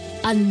Estates,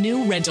 a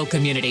new rental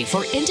community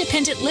for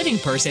independent living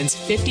persons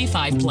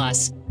 55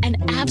 plus. An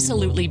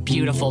absolutely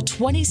beautiful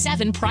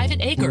 27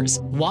 private acres,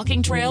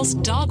 walking trails,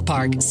 dog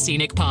park,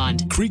 scenic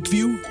pond.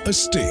 Creekview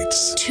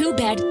Estates.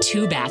 2-bed,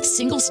 2-bath,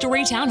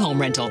 single-story townhome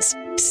rentals.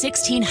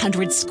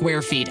 1,600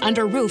 square feet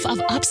under roof of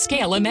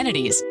upscale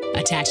amenities.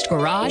 Attached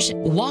garage,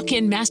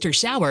 walk-in master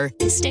shower,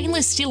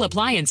 stainless steel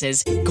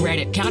appliances,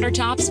 granite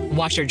countertops,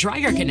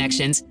 washer-dryer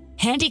connections,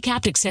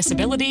 handicapped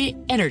accessibility,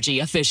 energy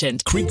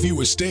efficient. Creekview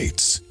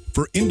Estates.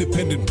 For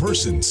independent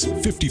persons,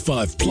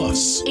 55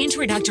 plus.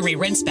 Introductory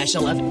rent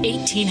special of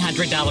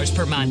 $1,800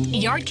 per month.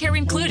 Yard care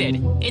included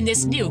in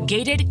this new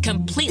gated,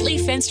 completely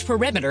fenced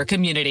perimeter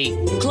community.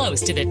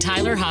 Close to the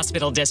Tyler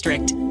Hospital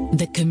District.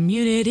 The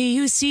community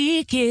you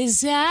seek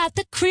is at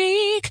the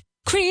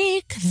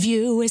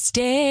Creekview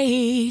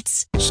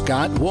Estates.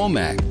 Scott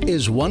Womack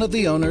is one of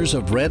the owners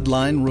of Red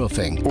Line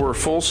Roofing. We're a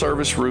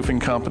full-service roofing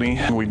company.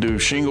 We do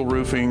shingle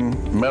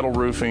roofing, metal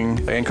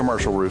roofing, and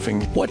commercial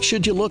roofing. What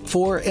should you look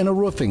for in a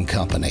roofing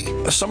company?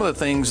 Some of the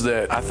things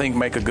that I think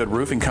make a good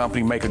roofing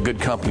company make a good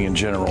company in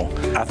general.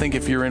 I think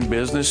if you're in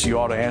business, you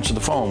ought to answer the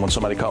phone when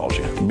somebody calls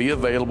you. Be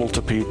available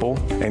to people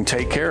and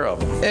take care of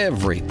them.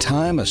 Every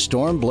time a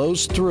storm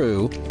blows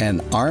through,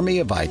 an army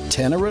of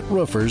itinerant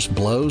roofers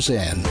blows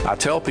in. I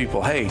tell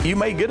people, hey, you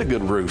may get a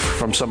good roof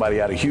from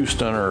somebody out of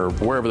Houston or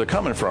wherever they're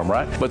coming from,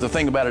 right? But the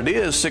thing about it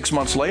is, 6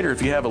 months later, if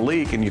you have a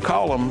leak and you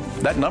call them,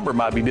 that number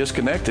might be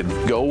disconnected.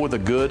 Go with a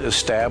good,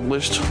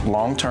 established,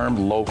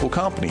 long-term local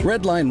company.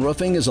 Redline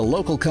Roofing is a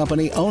local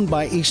company owned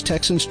by East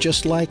Texans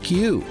just like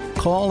you.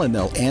 Call and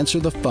they'll answer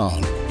the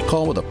phone.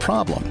 Call with a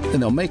problem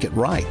and they'll make it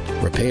right.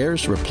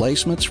 Repairs,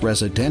 replacements,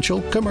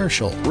 residential,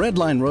 commercial.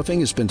 Redline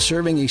Roofing has been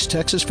serving East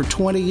Texas for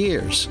 20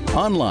 years.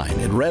 Online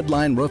at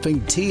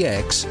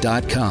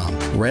redlineroofingtx.com.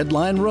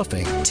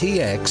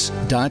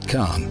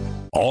 redlineroofingtx.com.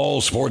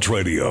 All Sports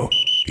Radio.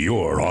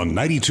 You're on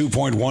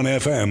 92.1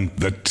 FM,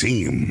 The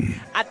Team.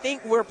 I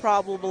think we're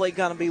probably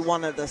going to be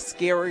one of the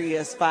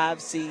scariest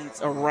 5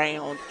 seeds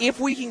around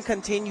if we can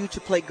continue to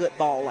play good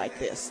ball like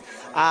this.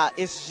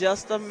 It's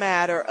just a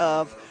matter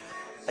of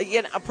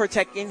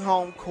protecting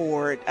home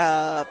court,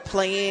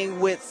 playing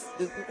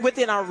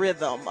within our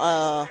rhythm,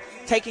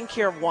 taking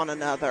care of one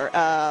another,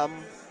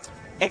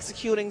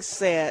 executing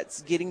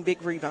sets, getting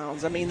big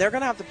rebounds. I mean, they're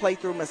going to have to play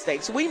through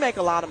mistakes. We make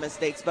a lot of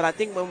mistakes, but I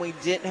think when we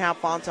didn't have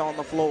Fonte on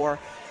the floor,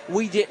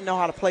 we didn't know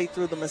how to play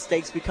through the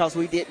mistakes because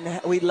we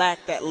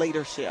lacked that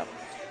leadership.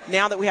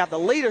 Now that we have the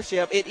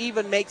leadership, it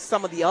even makes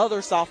some of the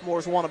other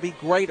sophomores want to be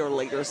greater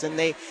leaders, and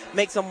they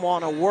makes them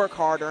want to work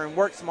harder and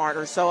work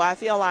smarter. So I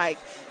feel like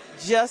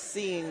just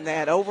seeing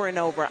that over and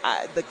over,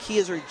 the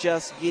kids are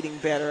just getting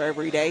better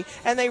every day,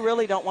 and they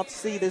really don't want to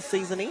see this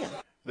season end.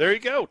 There you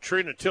go.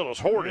 Trina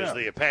Tillis-Hort is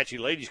the Apache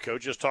ladies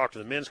coach. Just talked to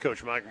the men's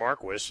coach, Mike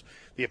Marquis.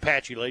 The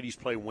Apache ladies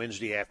play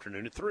Wednesday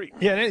afternoon at 3.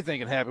 Yeah,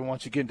 anything can happen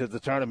once you get into the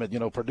tournament. You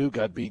know, Purdue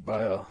got beat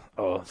by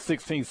a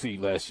 16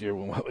 seed last year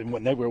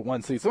when they were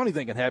 1 seed. So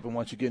anything can happen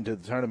once you get into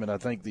the tournament. I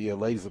think the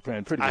ladies are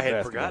playing pretty good basketball. I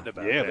had forgotten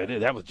about that. Yeah, they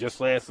did. That was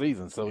just last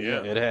season. So,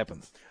 yeah it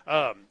happens.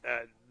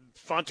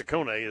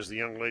 Fontecone is the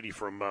young lady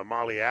from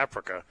Mali,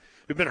 Africa,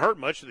 who's been hurt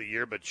much of the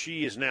year, but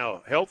she is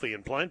now healthy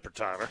and playing for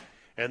Tyler.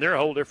 And they're a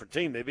whole different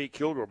team. They beat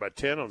Kilgore by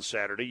 10 on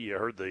Saturday. You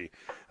heard the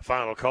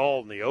final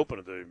call in the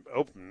open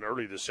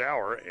early this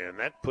hour, and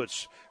that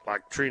puts,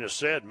 like Trina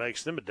said,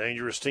 makes them a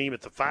dangerous team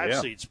at the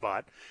 5-seed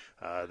spot.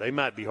 They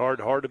might be hard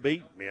to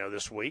beat,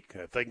 this week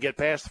if they can get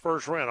past the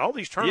first round. All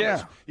these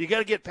tournaments, you got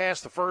to get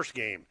past the first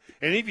game,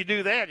 and if you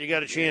do that, you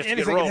got a chance to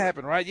get rolling. Anything can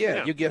happen, right?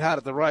 Yeah, you get hot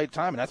at the right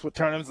time, and that's what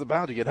tournaments are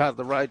about. You get hot at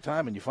the right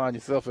time, and you find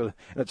yourself in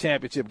a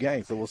championship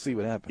game. So we'll see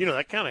what happens.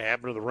 That kind of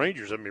happened to the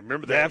Rangers. I mean,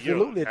 remember that?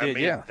 Absolutely, it did.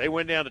 Yeah, they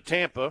went down to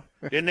Tampa,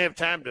 didn't have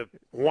time to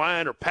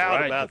whine or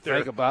pout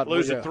about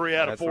losing 3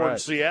 out of 4 in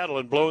Seattle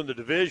and blowing the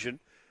division.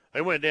 They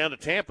went down to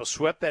Tampa,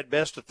 swept that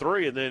best of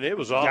 3, and then it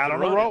was off. Got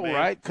on the road,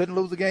 right? Couldn't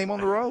lose the game on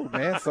the road,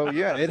 man. So,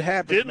 yeah, it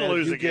happens. Didn't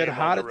lose the game. You get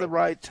hot at the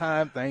right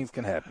time, things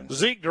can happen.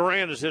 Zeke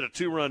Duran has hit a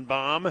 2-run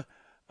bomb.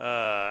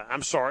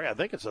 I'm sorry, I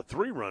think it's a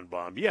 3-run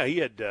bomb. Yeah, he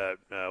had it's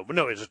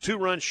a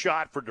 2-run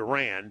shot for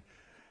Duran.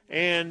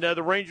 And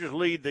the Rangers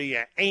lead the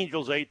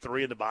Angels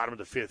 8-3 in the bottom of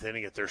the 5th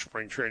inning at their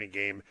spring training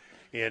game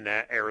in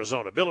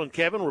Arizona. Bill and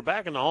Kevin, we're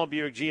back in the Hall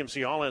Buick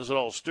GMC All Ends It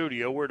All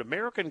studio. We're at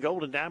American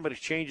Gold and Diamond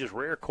Exchange's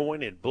Rare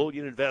Coin and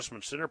Bullion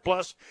Investment Center,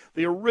 plus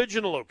the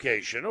original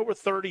location over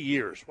 30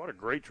 years. What a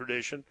great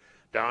tradition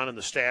Don and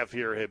the staff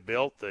here have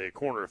built. The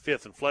corner of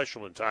 5th and Fletcher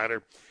and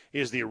Tyler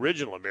is the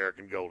original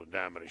American Gold and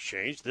Diamond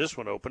Exchange. This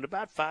one opened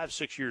about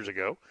 5-6 years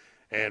ago,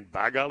 and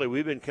by golly,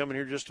 we've been coming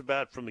here just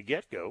about from the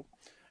get-go.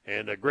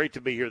 And great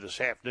to be here this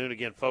afternoon.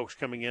 Again, folks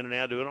coming in and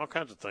out doing all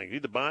kinds of things,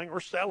 either buying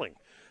or selling.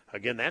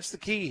 Again, that's the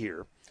key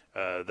here.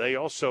 They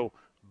also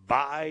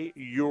buy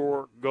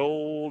your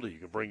gold. You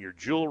can bring your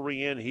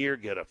jewelry in here,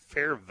 get a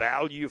fair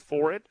value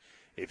for it.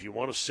 If you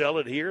want to sell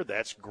it here,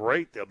 that's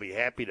great. They'll be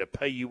happy to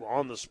pay you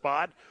on the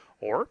spot.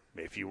 Or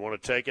if you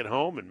want to take it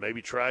home and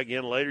maybe try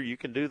again later, you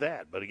can do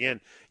that. But,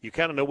 again, you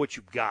kind of know what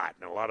you've got,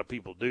 and a lot of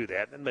people do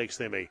that. That makes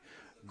them a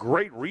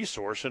great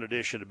resource in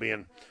addition to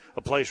being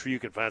a place where you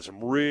can find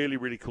some really,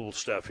 really cool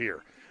stuff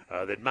here.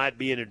 that might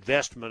be an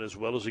investment as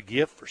well as a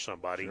gift for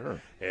somebody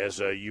as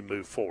you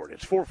move forward.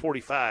 It's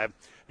 4:45,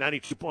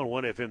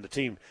 92.1 FM. The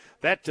team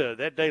that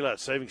daylight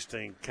savings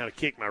thing kind of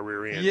kicked my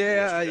rear end.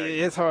 Yeah, yesterday.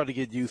 it's hard to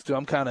get used to.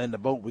 I'm kind of in the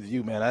boat with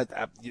you, man.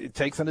 It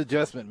takes an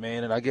adjustment,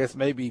 man, and I guess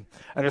maybe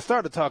and they're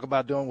starting to talk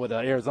about doing what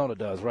Arizona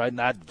does, right?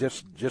 Not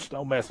just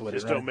don't mess with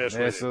Just it. Right? don't mess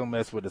with it. Don't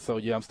mess with it. So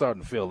yeah, I'm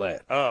starting to feel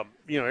that.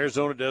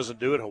 Arizona doesn't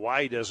do it.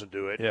 Hawaii doesn't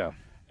do it. Yeah.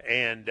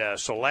 And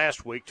so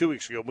last week, 2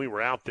 weeks ago, we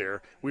were out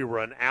there. We were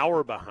an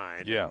hour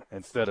behind. Yeah,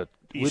 instead of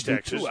East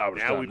Texas. 2 hours.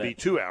 Now we'd be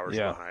 2 hours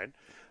yeah. behind.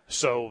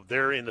 So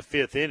they're in the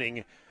fifth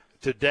inning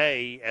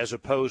today, as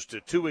opposed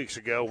to 2 weeks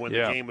ago when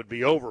the game would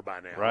be over by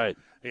now. Right.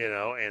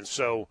 And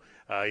so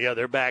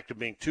they're back to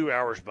being 2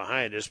 hours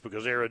behind us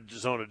because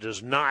Arizona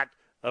does not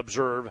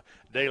observe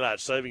daylight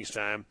savings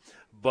time.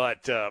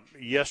 But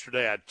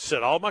yesterday, I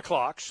set all my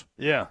clocks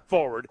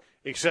forward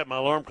except my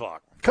alarm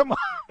clock. Come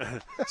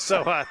on.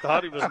 So I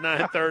thought it was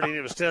 9:30 and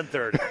it was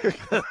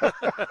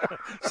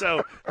 10:30.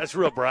 So that's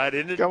real bright,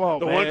 isn't it? Come on,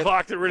 the man. one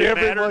clock that really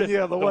mattered.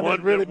 Yeah, the one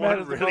that really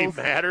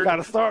mattered. Got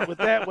to start with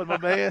that one, my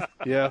man.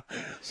 Yeah.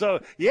 So,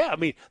 I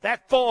mean,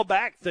 that fall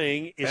back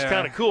thing is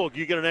kind of cool.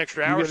 You get an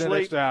extra hour sleep.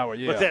 An extra hour,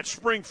 yeah. But that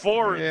spring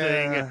forward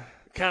thing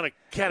kind of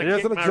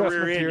kicked my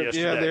rear end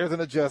yesterday. Yeah, there's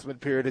an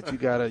adjustment period that you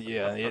got to,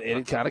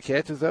 it kind of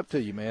catches up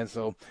to you, man.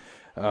 So,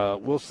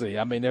 we'll see.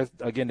 I mean,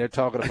 they're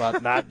talking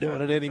about not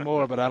doing it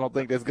anymore, but I don't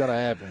think that's going to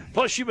happen.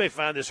 Plus, you may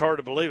find this hard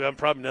to believe. I'm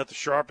probably not the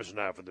sharpest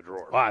knife in the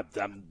drawer. Well,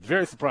 I'm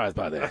very surprised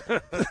by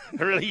that.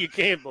 Really, you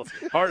can't.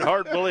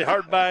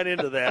 Hard buying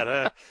into that,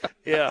 huh?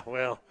 Yeah,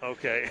 well,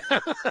 okay.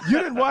 You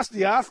didn't watch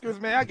the Oscars,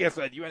 man? I guess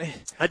you. I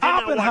did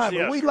not watch the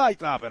Oscars. We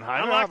liked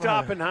Oppenheimer. I liked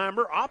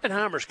Oppenheimer.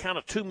 Oppenheimer's kind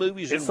of two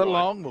movies in one. It's a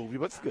long movie,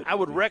 but it's good. I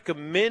would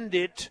recommend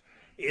it.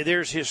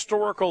 There's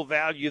historical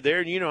value there,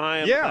 and you know how I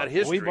am about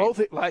history. We both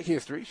like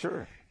history,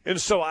 sure.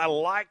 And so I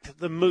liked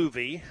the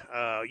movie.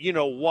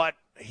 What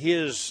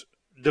his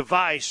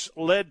device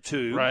led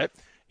to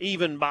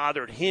even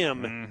bothered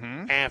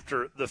him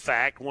after the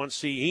fact.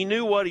 Once he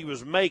knew what he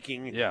was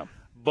making,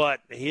 but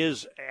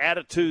his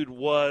attitude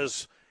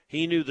was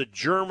he knew the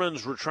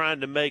Germans were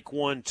trying to make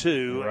one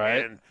too,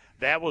 and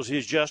that was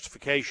his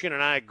justification,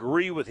 and I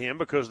agree with him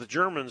because the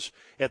Germans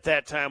at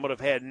that time would have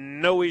had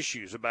no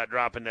issues about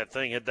dropping that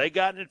thing. Had they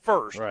gotten it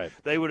first,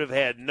 they would have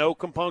had no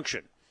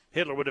compunction.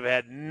 Hitler would have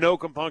had no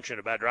compunction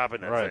about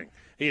dropping that thing.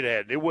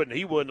 He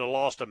wouldn't have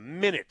lost a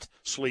minute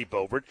sleep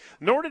over it,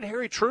 nor did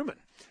Harry Truman,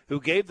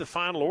 who gave the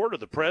final order to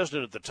the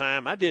president at the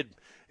time.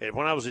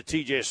 When I was at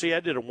TJC,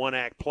 I did a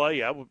one-act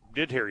play. I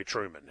did Harry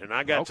Truman, and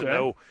I got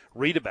to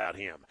read about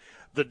him.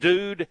 The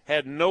dude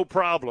had no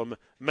problem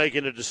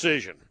making a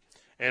decision.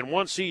 And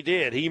once he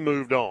did, he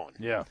moved on.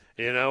 Yeah.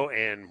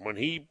 And when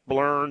he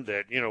learned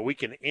that, we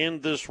can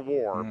end this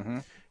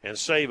war and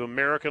save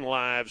American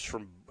lives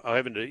from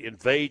having to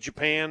invade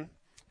Japan,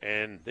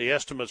 and the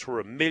estimates were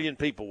 1 million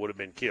people would have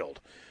been killed,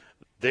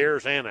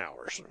 theirs and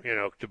ours,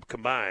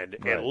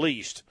 combined at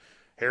least.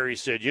 Harry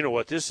said, you know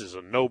what, this is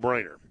a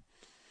no-brainer.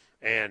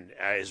 And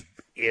as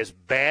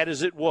bad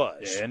as it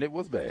was. And it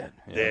was bad.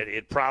 That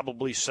it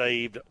probably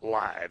saved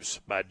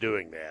lives by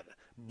doing that.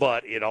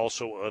 But it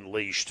also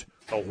unleashed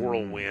a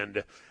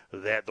whirlwind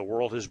that the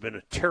world has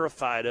been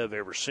terrified of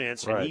ever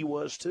since, and he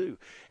was too.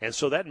 And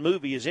so that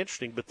movie is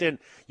interesting. But then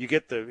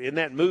in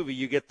that movie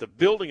you get the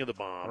building of the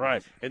bomb,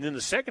 and then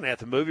the second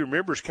half of the movie,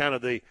 remember, is kind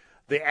of the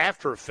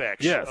after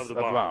effects of the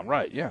bomb.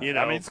 Right? Yeah,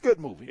 I mean, it's a good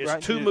movie.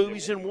 It's two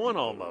movies in one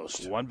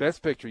almost. One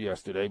Best Picture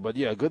yesterday, but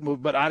good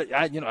movie. But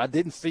I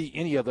didn't see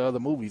any of the other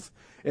movies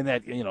in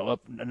that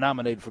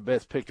nominated for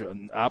Best Picture.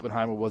 And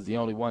Oppenheimer was the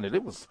only one that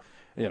it was.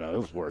 It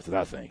was worth it,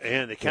 I think.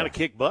 And they kind of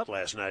kicked butt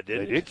last night,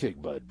 didn't they? They did kick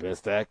butt.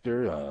 Best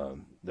Actor,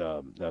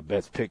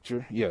 Best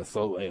Picture. Yeah,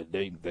 so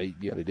they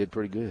did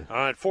pretty good. All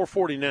right,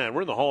 4:49.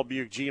 We're in the Hall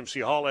Buick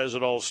GMC Hall As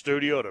It All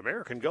studio at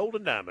American Gold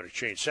and Diamond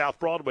Exchange, South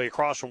Broadway,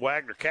 across from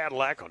Wagner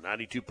Cadillac on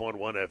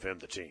 92.1 FM,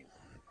 The Team.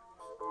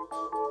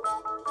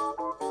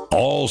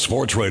 All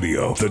Sports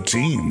Radio, The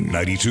Team,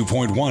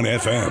 92.1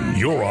 FM.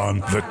 You're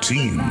on The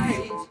Team.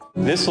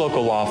 This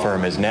local law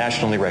firm is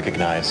nationally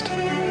recognized.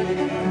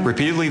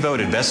 Repeatedly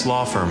voted best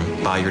law firm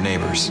by your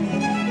neighbors.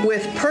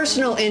 With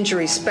personal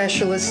injury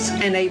specialists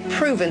and a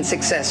proven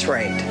success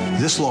rate.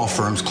 This law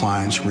firm's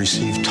clients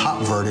receive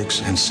top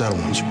verdicts and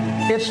settlements.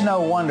 It's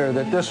no wonder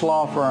that this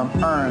law firm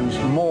earns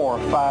more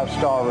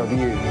 5-star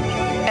reviews.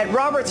 At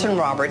Roberts &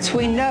 Roberts,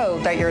 we know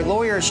that your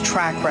lawyer's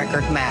track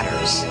record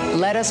matters.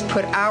 Let us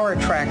put our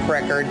track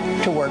record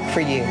to work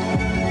for you.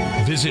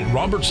 Visit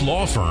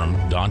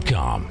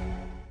robertslawfirm.com.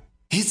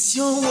 It's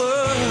your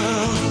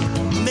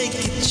world, make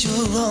it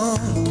your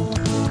own.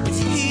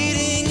 With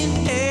heating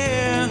and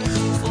air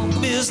for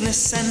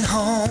business and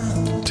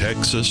home.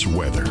 Texas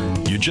weather.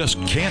 You just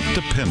can't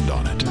depend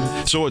on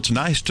it. So it's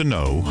nice to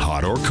know,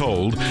 hot or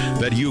cold,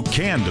 that you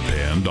can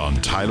depend on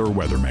Tyler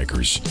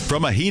Weathermakers.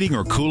 From a heating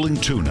or cooling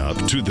tune-up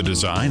to the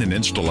design and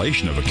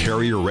installation of a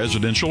Carrier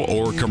residential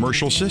or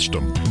commercial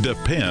system,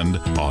 depend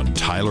on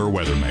Tyler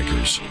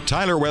Weathermakers.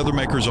 Tyler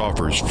Weathermakers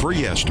offers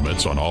free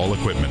estimates on all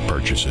equipment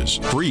purchases,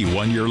 free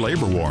 1-year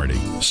labor warranty,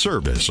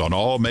 service on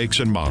all makes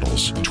and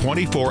models,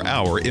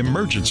 24-hour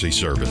emergency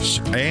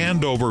service,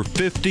 and over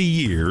 50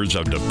 years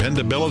of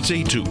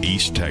dependability to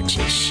East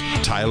Texas.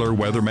 Tyler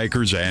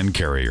Weathermakers and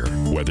Carrier.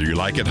 Whether you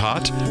like it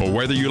hot or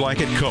whether you like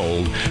it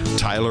cold,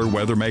 Tyler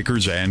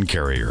Weathermakers and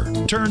Carrier.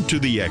 Turn to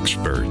the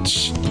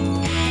experts.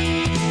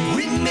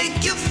 We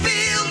make you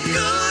feel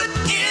good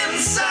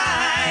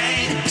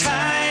inside.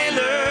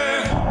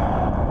 Tyler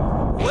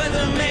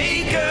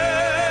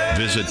Weathermakers.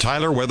 Visit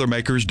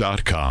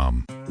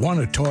TylerWeathermakers.com. Want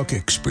to talk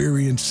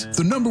experience?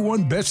 The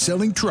 #1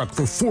 best-selling truck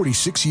for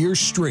 46 years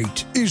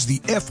straight is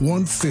the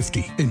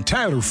F-150, and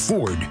Tyler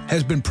Ford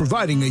has been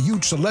providing a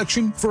huge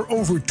selection for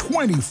over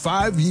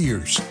 25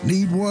 years.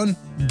 Need one?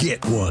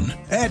 Get one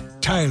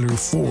at Tyler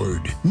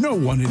Ford. No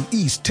one in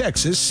East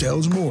Texas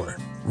sells more.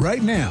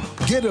 Right now,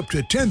 get up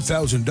to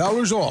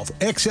 $10,000 off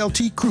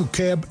XLT Crew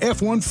Cab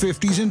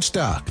F-150s in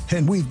stock.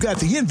 And we've got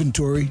the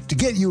inventory to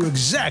get you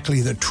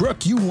exactly the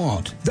truck you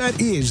want. That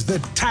is the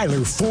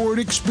Tyler Ford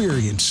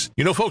experience.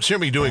 You know, folks hear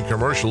me doing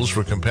commercials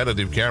for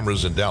competitive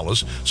cameras in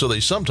Dallas, so they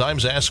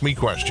sometimes ask me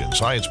questions.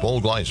 Hi, it's Paul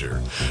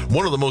Gleiser.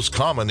 One of the most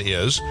common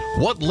is,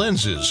 what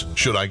lenses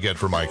should I get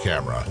for my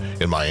camera?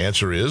 And my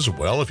answer is,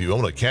 well, if you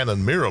own a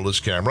Canon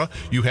mirrorless camera,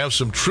 you have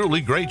some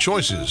truly great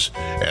choices.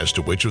 As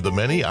to which of the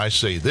many, I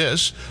say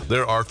this.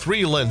 There are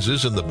 3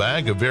 lenses in the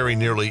bag of very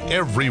nearly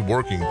every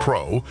working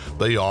pro.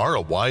 They are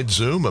a wide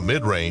zoom, a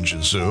mid-range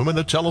zoom, and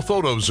a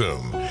telephoto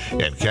zoom.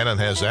 And Canon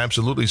has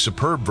absolutely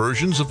superb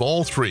versions of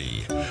all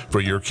 3.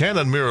 For your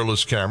Canon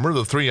mirrorless camera,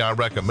 the 3 I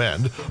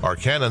recommend are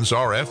Canon's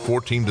RF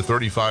 14 to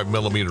 35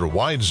 millimeter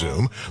wide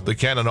zoom, the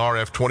Canon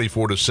RF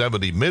 24 to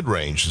 70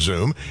 mid-range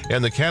zoom,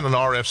 and the Canon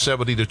RF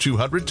 70 to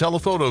 200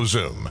 telephoto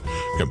zoom.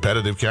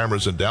 Competitive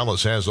Cameras in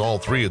Dallas has all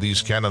 3 of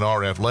these Canon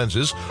RF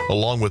lenses,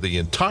 along with the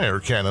entire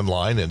Canon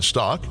line in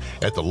stock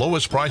at the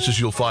lowest prices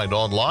you'll find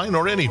online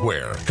or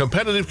anywhere.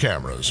 Competitive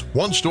Cameras,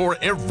 one store,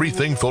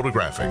 everything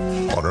photographic,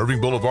 on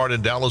Irving Boulevard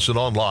in Dallas and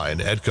online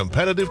at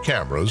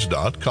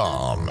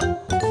competitivecameras.com.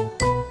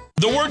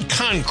 The word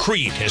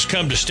concrete has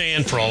come to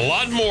stand for a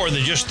lot more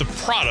than just the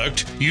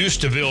product used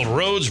to build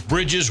roads,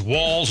 bridges,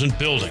 walls, and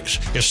buildings.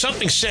 If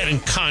something's set in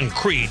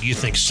concrete, you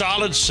think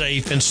solid,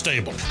 safe, and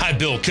stable. Hi,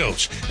 Bill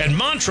Coates. At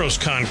Montrose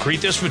Concrete,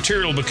 this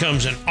material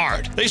becomes an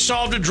art. They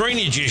solved a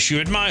drainage issue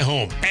at my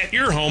home. At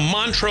your home,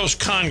 Montrose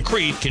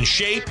Concrete can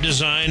shape,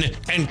 design,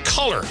 and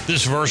color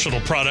this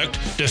versatile product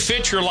to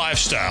fit your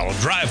lifestyle.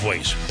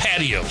 Driveways,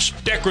 patios,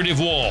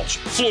 decorative walls,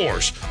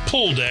 floors,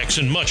 pool decks,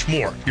 and much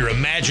more. Your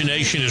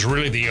imagination is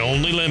really the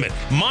only limit.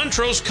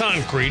 Montrose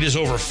Concrete is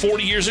over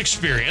 40 years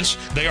experience.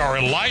 They are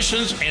a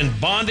licensed and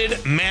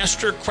bonded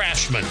master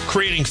craftsman,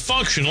 creating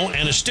functional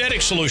and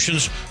aesthetic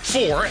solutions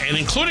for and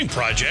including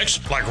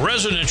projects like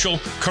residential,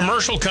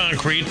 commercial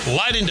concrete,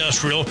 light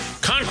industrial,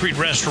 concrete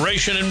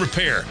restoration and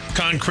repair.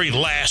 Concrete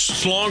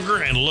lasts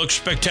longer and looks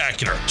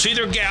spectacular. See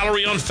their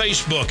gallery on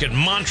Facebook at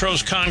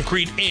Montrose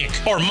Concrete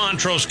Inc. or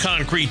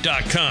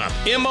MontroseConcrete.com.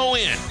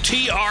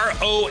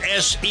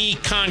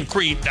 MONTROSE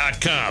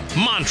Concrete.com.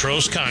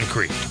 Montrose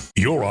Concrete.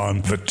 You're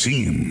on The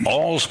Team.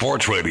 All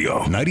Sports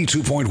Radio,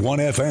 92.1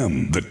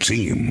 FM, The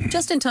Team.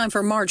 Just in time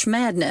for March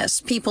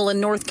Madness, people in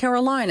North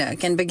Carolina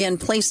can begin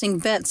placing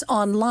bets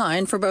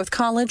online for both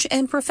college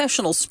and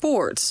professional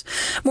sports.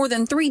 More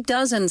than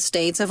 36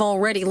 states have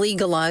already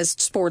legalized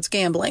sports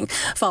gambling,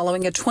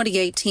 following a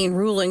 2018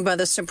 ruling by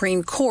the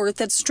Supreme Court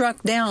that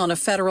struck down a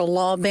federal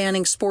law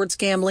banning sports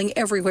gambling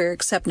everywhere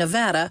except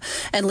Nevada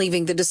and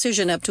leaving the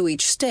decision up to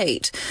each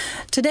state.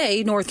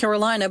 Today, North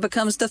Carolina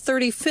becomes the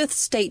 35th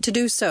state to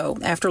do so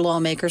after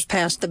lawmakers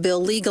passed the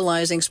bill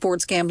legalizing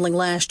sports gambling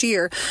last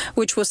year,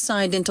 which was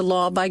signed into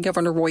law by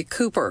Governor Roy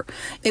Cooper.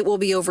 It will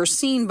be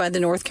overseen by the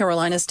North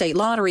Carolina State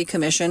Lottery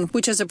Commission,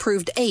 which has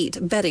approved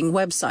 8 betting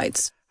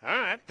websites. All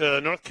right,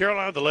 North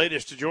Carolina, the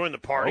latest to join the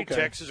party. Okay.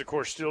 Texas, of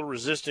course, still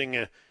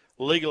resisting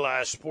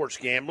legalized sports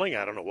gambling.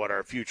 I don't know what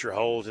our future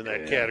holds in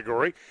that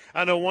category.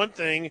 I know one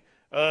thing.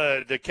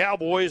 The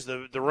Cowboys,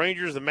 the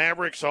Rangers, the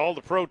Mavericks, all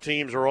the pro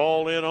teams are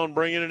all in on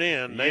bringing it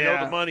in. They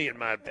know the money it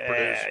might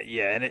produce.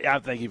 And I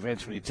think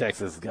eventually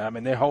Texas, I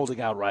mean, they're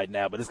holding out right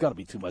now, but it's going to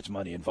be too much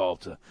money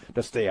involved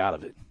to stay out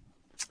of it.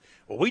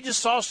 Well, we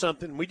just saw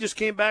something. We just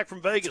came back from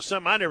Vegas,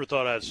 something I never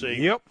thought I'd see.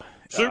 Yep.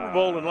 Super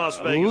Bowl in Las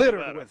Vegas.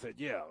 Littered with it,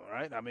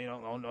 right? I mean,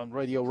 on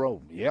Radio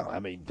Row. Yeah, I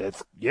mean,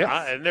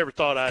 I never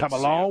thought I'd come a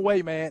long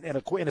way, man, in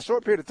a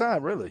short period of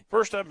time, really.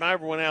 First time I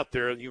ever went out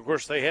there, of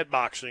course, they had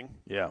boxing.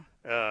 Yeah.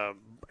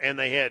 And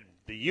they had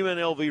the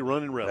UNLV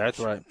running rebels. That's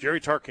right.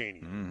 Jerry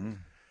Tarkanian. Mm-hmm.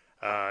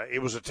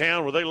 It was a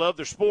town where they loved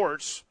their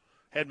sports,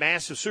 had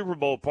massive Super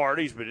Bowl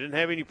parties, but didn't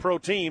have any pro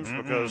teams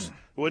because it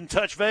wouldn't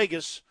touch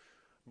Vegas.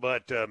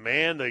 But,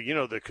 man,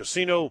 the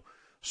casino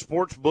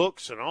sports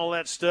books and all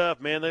that stuff,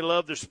 man, they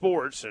love their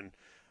sports. And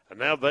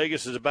now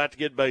Vegas is about to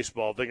get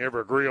baseball. If they can ever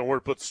agree on where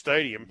to put the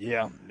stadium.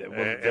 Yeah.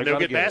 And they'll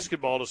get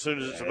basketball as soon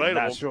as it's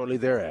available. Not shortly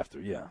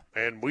thereafter, yeah.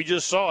 And we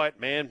just saw it,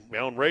 man,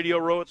 on Radio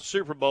Row at the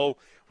Super Bowl.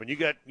 When you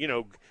got,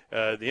 the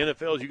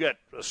NFL's, you got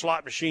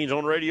slot machines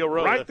on Radio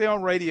Row. Right there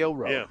on Radio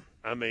Row. Yeah.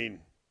 I mean,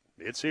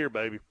 it's here,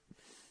 baby.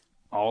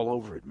 All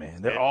over it,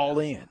 man. They're all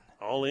in.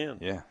 All in.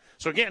 Yeah.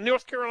 So, again,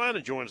 North Carolina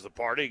joins the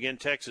party. Again,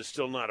 Texas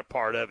still not a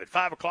part of it.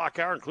 5 o'clock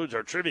hour includes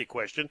our trivia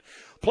question,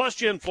 plus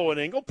Jen Floyd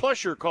Engel,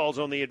 plus your calls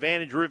on the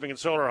Advantage Roofing and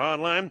Solar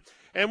Hotline.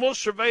 And we'll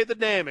survey the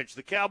damage.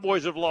 The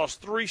Cowboys have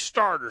lost 3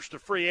 starters to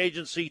free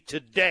agency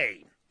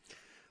today.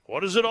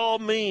 What does it all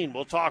mean?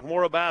 We'll talk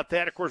more about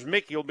that. Of course,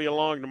 Mickey will be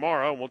along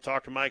tomorrow, and we'll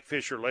talk to Mike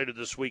Fisher later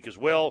this week as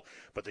well.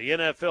 But the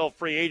NFL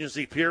free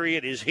agency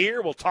period is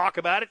here. We'll talk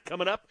about it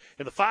coming up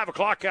in the 5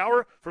 o'clock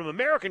hour from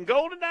American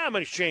Gold and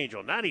Diamond Exchange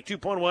on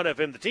 92.1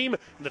 FM. The Team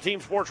and the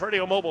Team Sports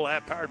Radio mobile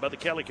app powered by the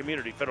Kelly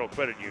Community Federal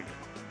Credit Union.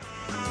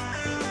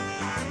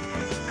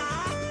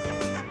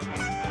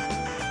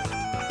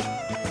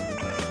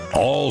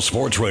 All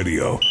Sports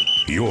Radio.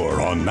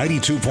 You're on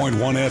 92.1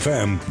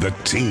 FM, The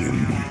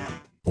Team.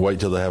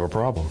 Wait till they have a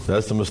problem.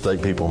 That's the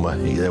mistake people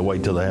make. They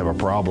wait till they have a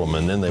problem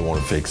and then they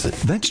want to fix it.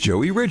 That's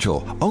Joey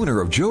Ridgel,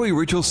 owner of Joey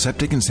Ridgel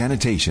Septic and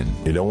Sanitation.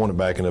 You don't want it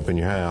backing up in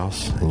your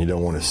house and you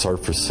don't want it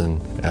surfacing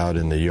out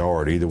in the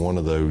yard. Either one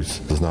of those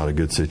is not a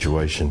good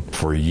situation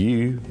for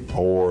you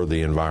or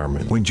the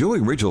environment. When Joey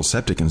Ridgel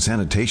Septic and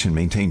Sanitation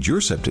maintains your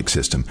septic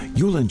system,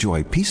 you'll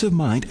enjoy peace of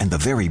mind and the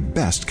very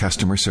best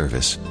customer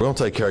service. We're going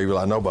to take care of you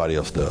like nobody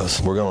else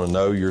does. We're going to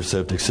know your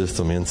septic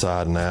system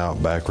inside and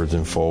out, backwards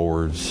and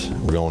forwards.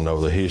 We're going to know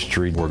the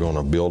history. We're going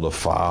to build a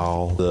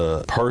file.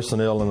 The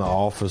personnel in the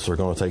office are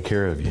going to take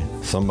care of you.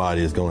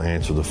 Somebody is going to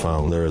answer the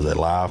phone. There is a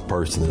live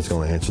person that's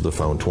going to answer the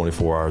phone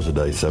 24 hours a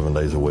day, 7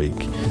 days a week.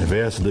 If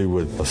it has to do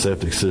with a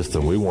septic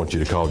system, we want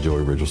you to call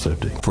Joey Ridgel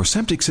Septic. For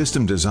septic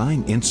system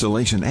design,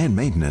 installation, and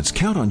maintenance,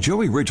 count on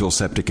Joey Ridgel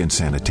Septic and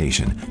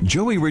Sanitation.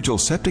 Joey Ridgel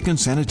Septic and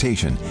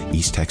Sanitation,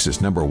 East Texas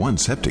 #1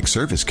 septic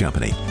service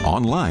company.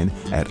 Online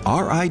at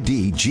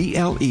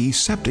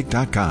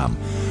ridgleseptic.com.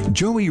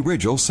 Joey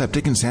Ridgel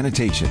Septic and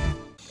Sanitation.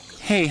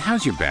 Hey,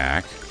 how's your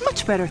back?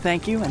 Much better,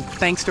 thank you, and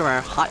thanks to our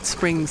hot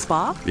spring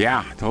spa.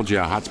 Yeah, told you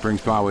a hot spring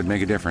spa would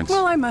make a difference.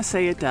 Well, I must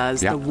say it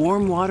does. Yep. The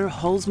warm water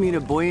holds me in a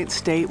buoyant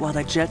state while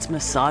the jets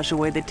massage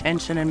away the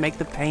tension and make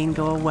the pain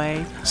go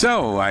away.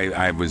 So,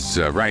 I was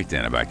right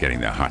then about getting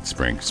the hot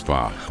spring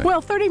spa. Well,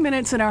 30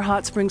 minutes in our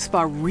hot spring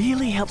spa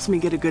really helps me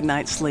get a good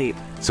night's sleep.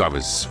 So I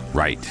was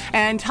right.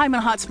 And time in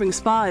a hot spring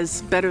spa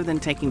is better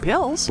than taking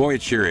pills. Boy,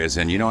 it sure is,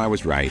 and you know I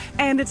was right.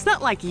 And it's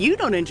not like you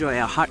don't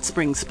enjoy a hot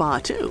spring spa,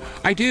 too.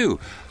 I do.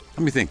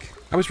 Let me think.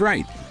 I was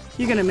right.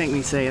 You're going to make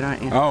me say it,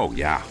 aren't you? Oh,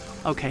 yeah.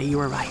 Okay, you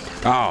were right.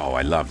 Oh,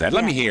 I love that.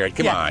 Let me hear it.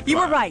 Come on. You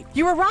were right.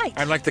 You were right.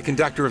 I'm like the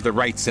conductor of the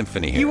Right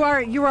Symphony here. You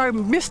are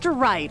Mr.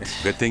 Right.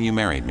 Good thing you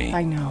married me.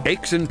 I know.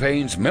 Aches and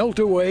pains melt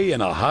away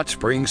in a hot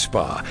spring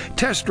spa.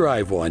 Test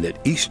drive one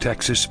at East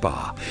Texas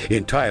Spa.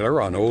 In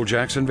Tyler on Old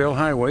Jacksonville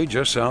Highway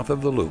just south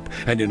of the Loop.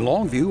 And in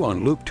Longview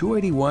on Loop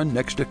 281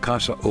 next to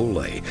Casa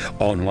Ole.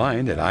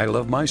 Online at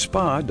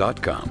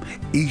ilovemyspa.com.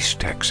 East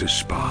Texas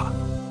Spa.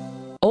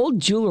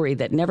 Old jewelry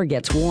that never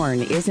gets worn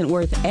isn't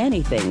worth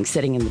anything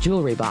sitting in the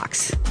jewelry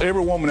box.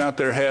 Every woman out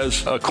there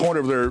has a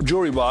corner of their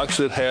jewelry box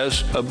that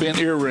has a bent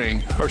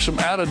earring or some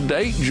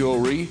out-of-date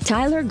jewelry.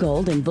 Tyler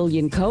Gold and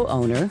Bullion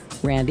co-owner,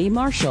 Randy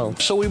Marshall.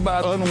 So we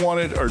buy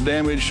unwanted or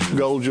damaged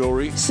gold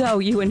jewelry. So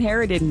you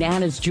inherited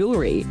Nana's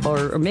jewelry,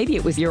 or maybe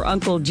it was your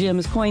Uncle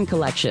Jim's coin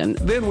collection.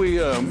 Then we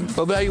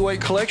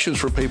evaluate collections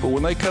for people.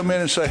 When they come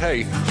in and say,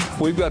 hey,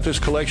 we've got this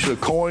collection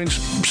of coins,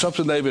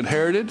 something they've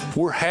inherited,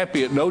 we're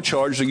happy at no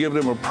charge to give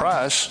them a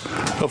price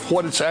of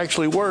what it's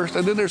actually worth,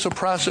 and then there's a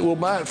price that we'll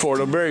buy it for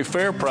at a very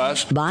fair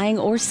price. Buying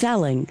or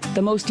selling,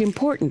 the most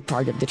important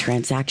part of the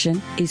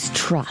transaction is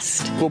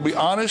trust. We'll be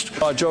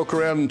honest. I joke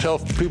around and tell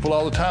people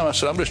all the time, I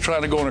said, I'm just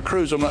trying to go on a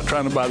cruise. I'm not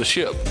trying to buy the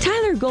ship.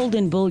 Tyler Gold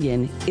and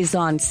Bullion is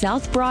on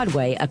South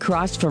Broadway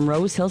across from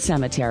Rose Hill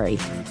Cemetery.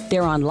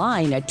 They're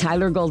online at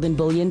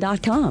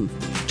tylergoldenbullion.com.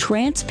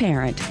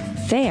 Transparent,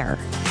 fair,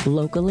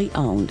 locally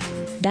owned.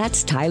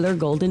 That's Tyler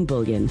Golden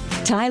Bullion.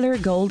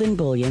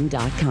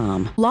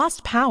 TylerGoldenBullion.com.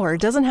 Lost power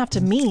doesn't have to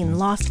mean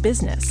lost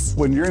business.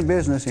 When you're in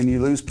business and you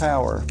lose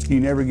power, you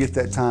never get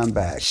that time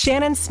back.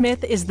 Shannon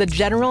Smith is the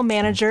general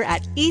manager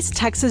at East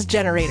Texas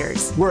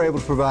Generators. We're able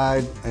to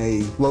provide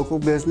a local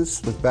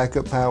business with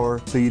backup power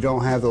so you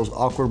don't have those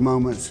awkward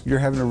moments. You're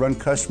having to run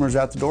customers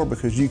out the door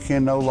because you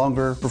can no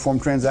longer perform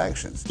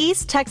transactions.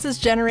 East Texas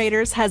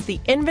Generators has the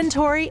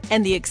inventory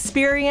and the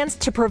experience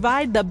to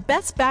provide the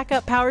best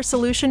backup power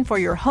solution for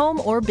your home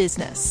or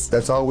business.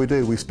 That's all we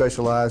do. We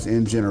specialize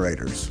in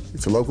generators.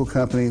 It's a local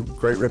company,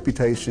 great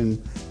reputation,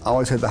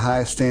 always had the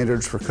highest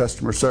standards for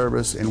customer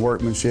service and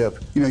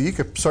workmanship. You know, you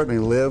could certainly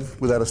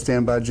live without a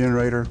standby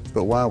generator,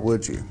 but why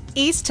would you?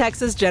 East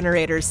Texas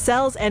Generators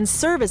sells and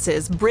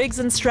services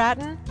Briggs &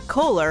 Stratton,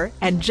 Kohler,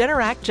 and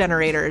Generac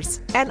generators.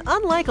 And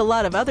unlike a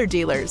lot of other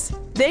dealers,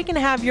 They can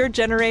have your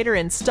generator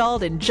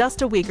installed in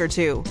just a week or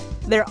two.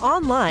 They're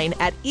online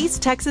at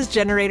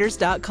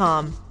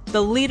easttexasgenerators.com,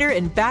 the leader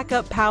in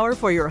backup power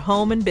for your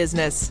home and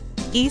business.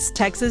 East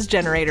Texas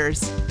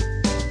Generators.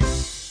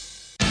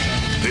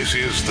 This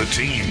is The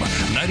Team,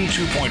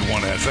 92.1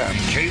 FM,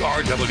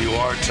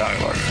 KRWR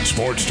Tyler.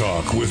 Sports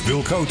Talk with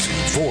Bill Coates,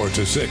 4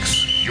 to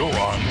 6. You're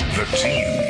on The Team.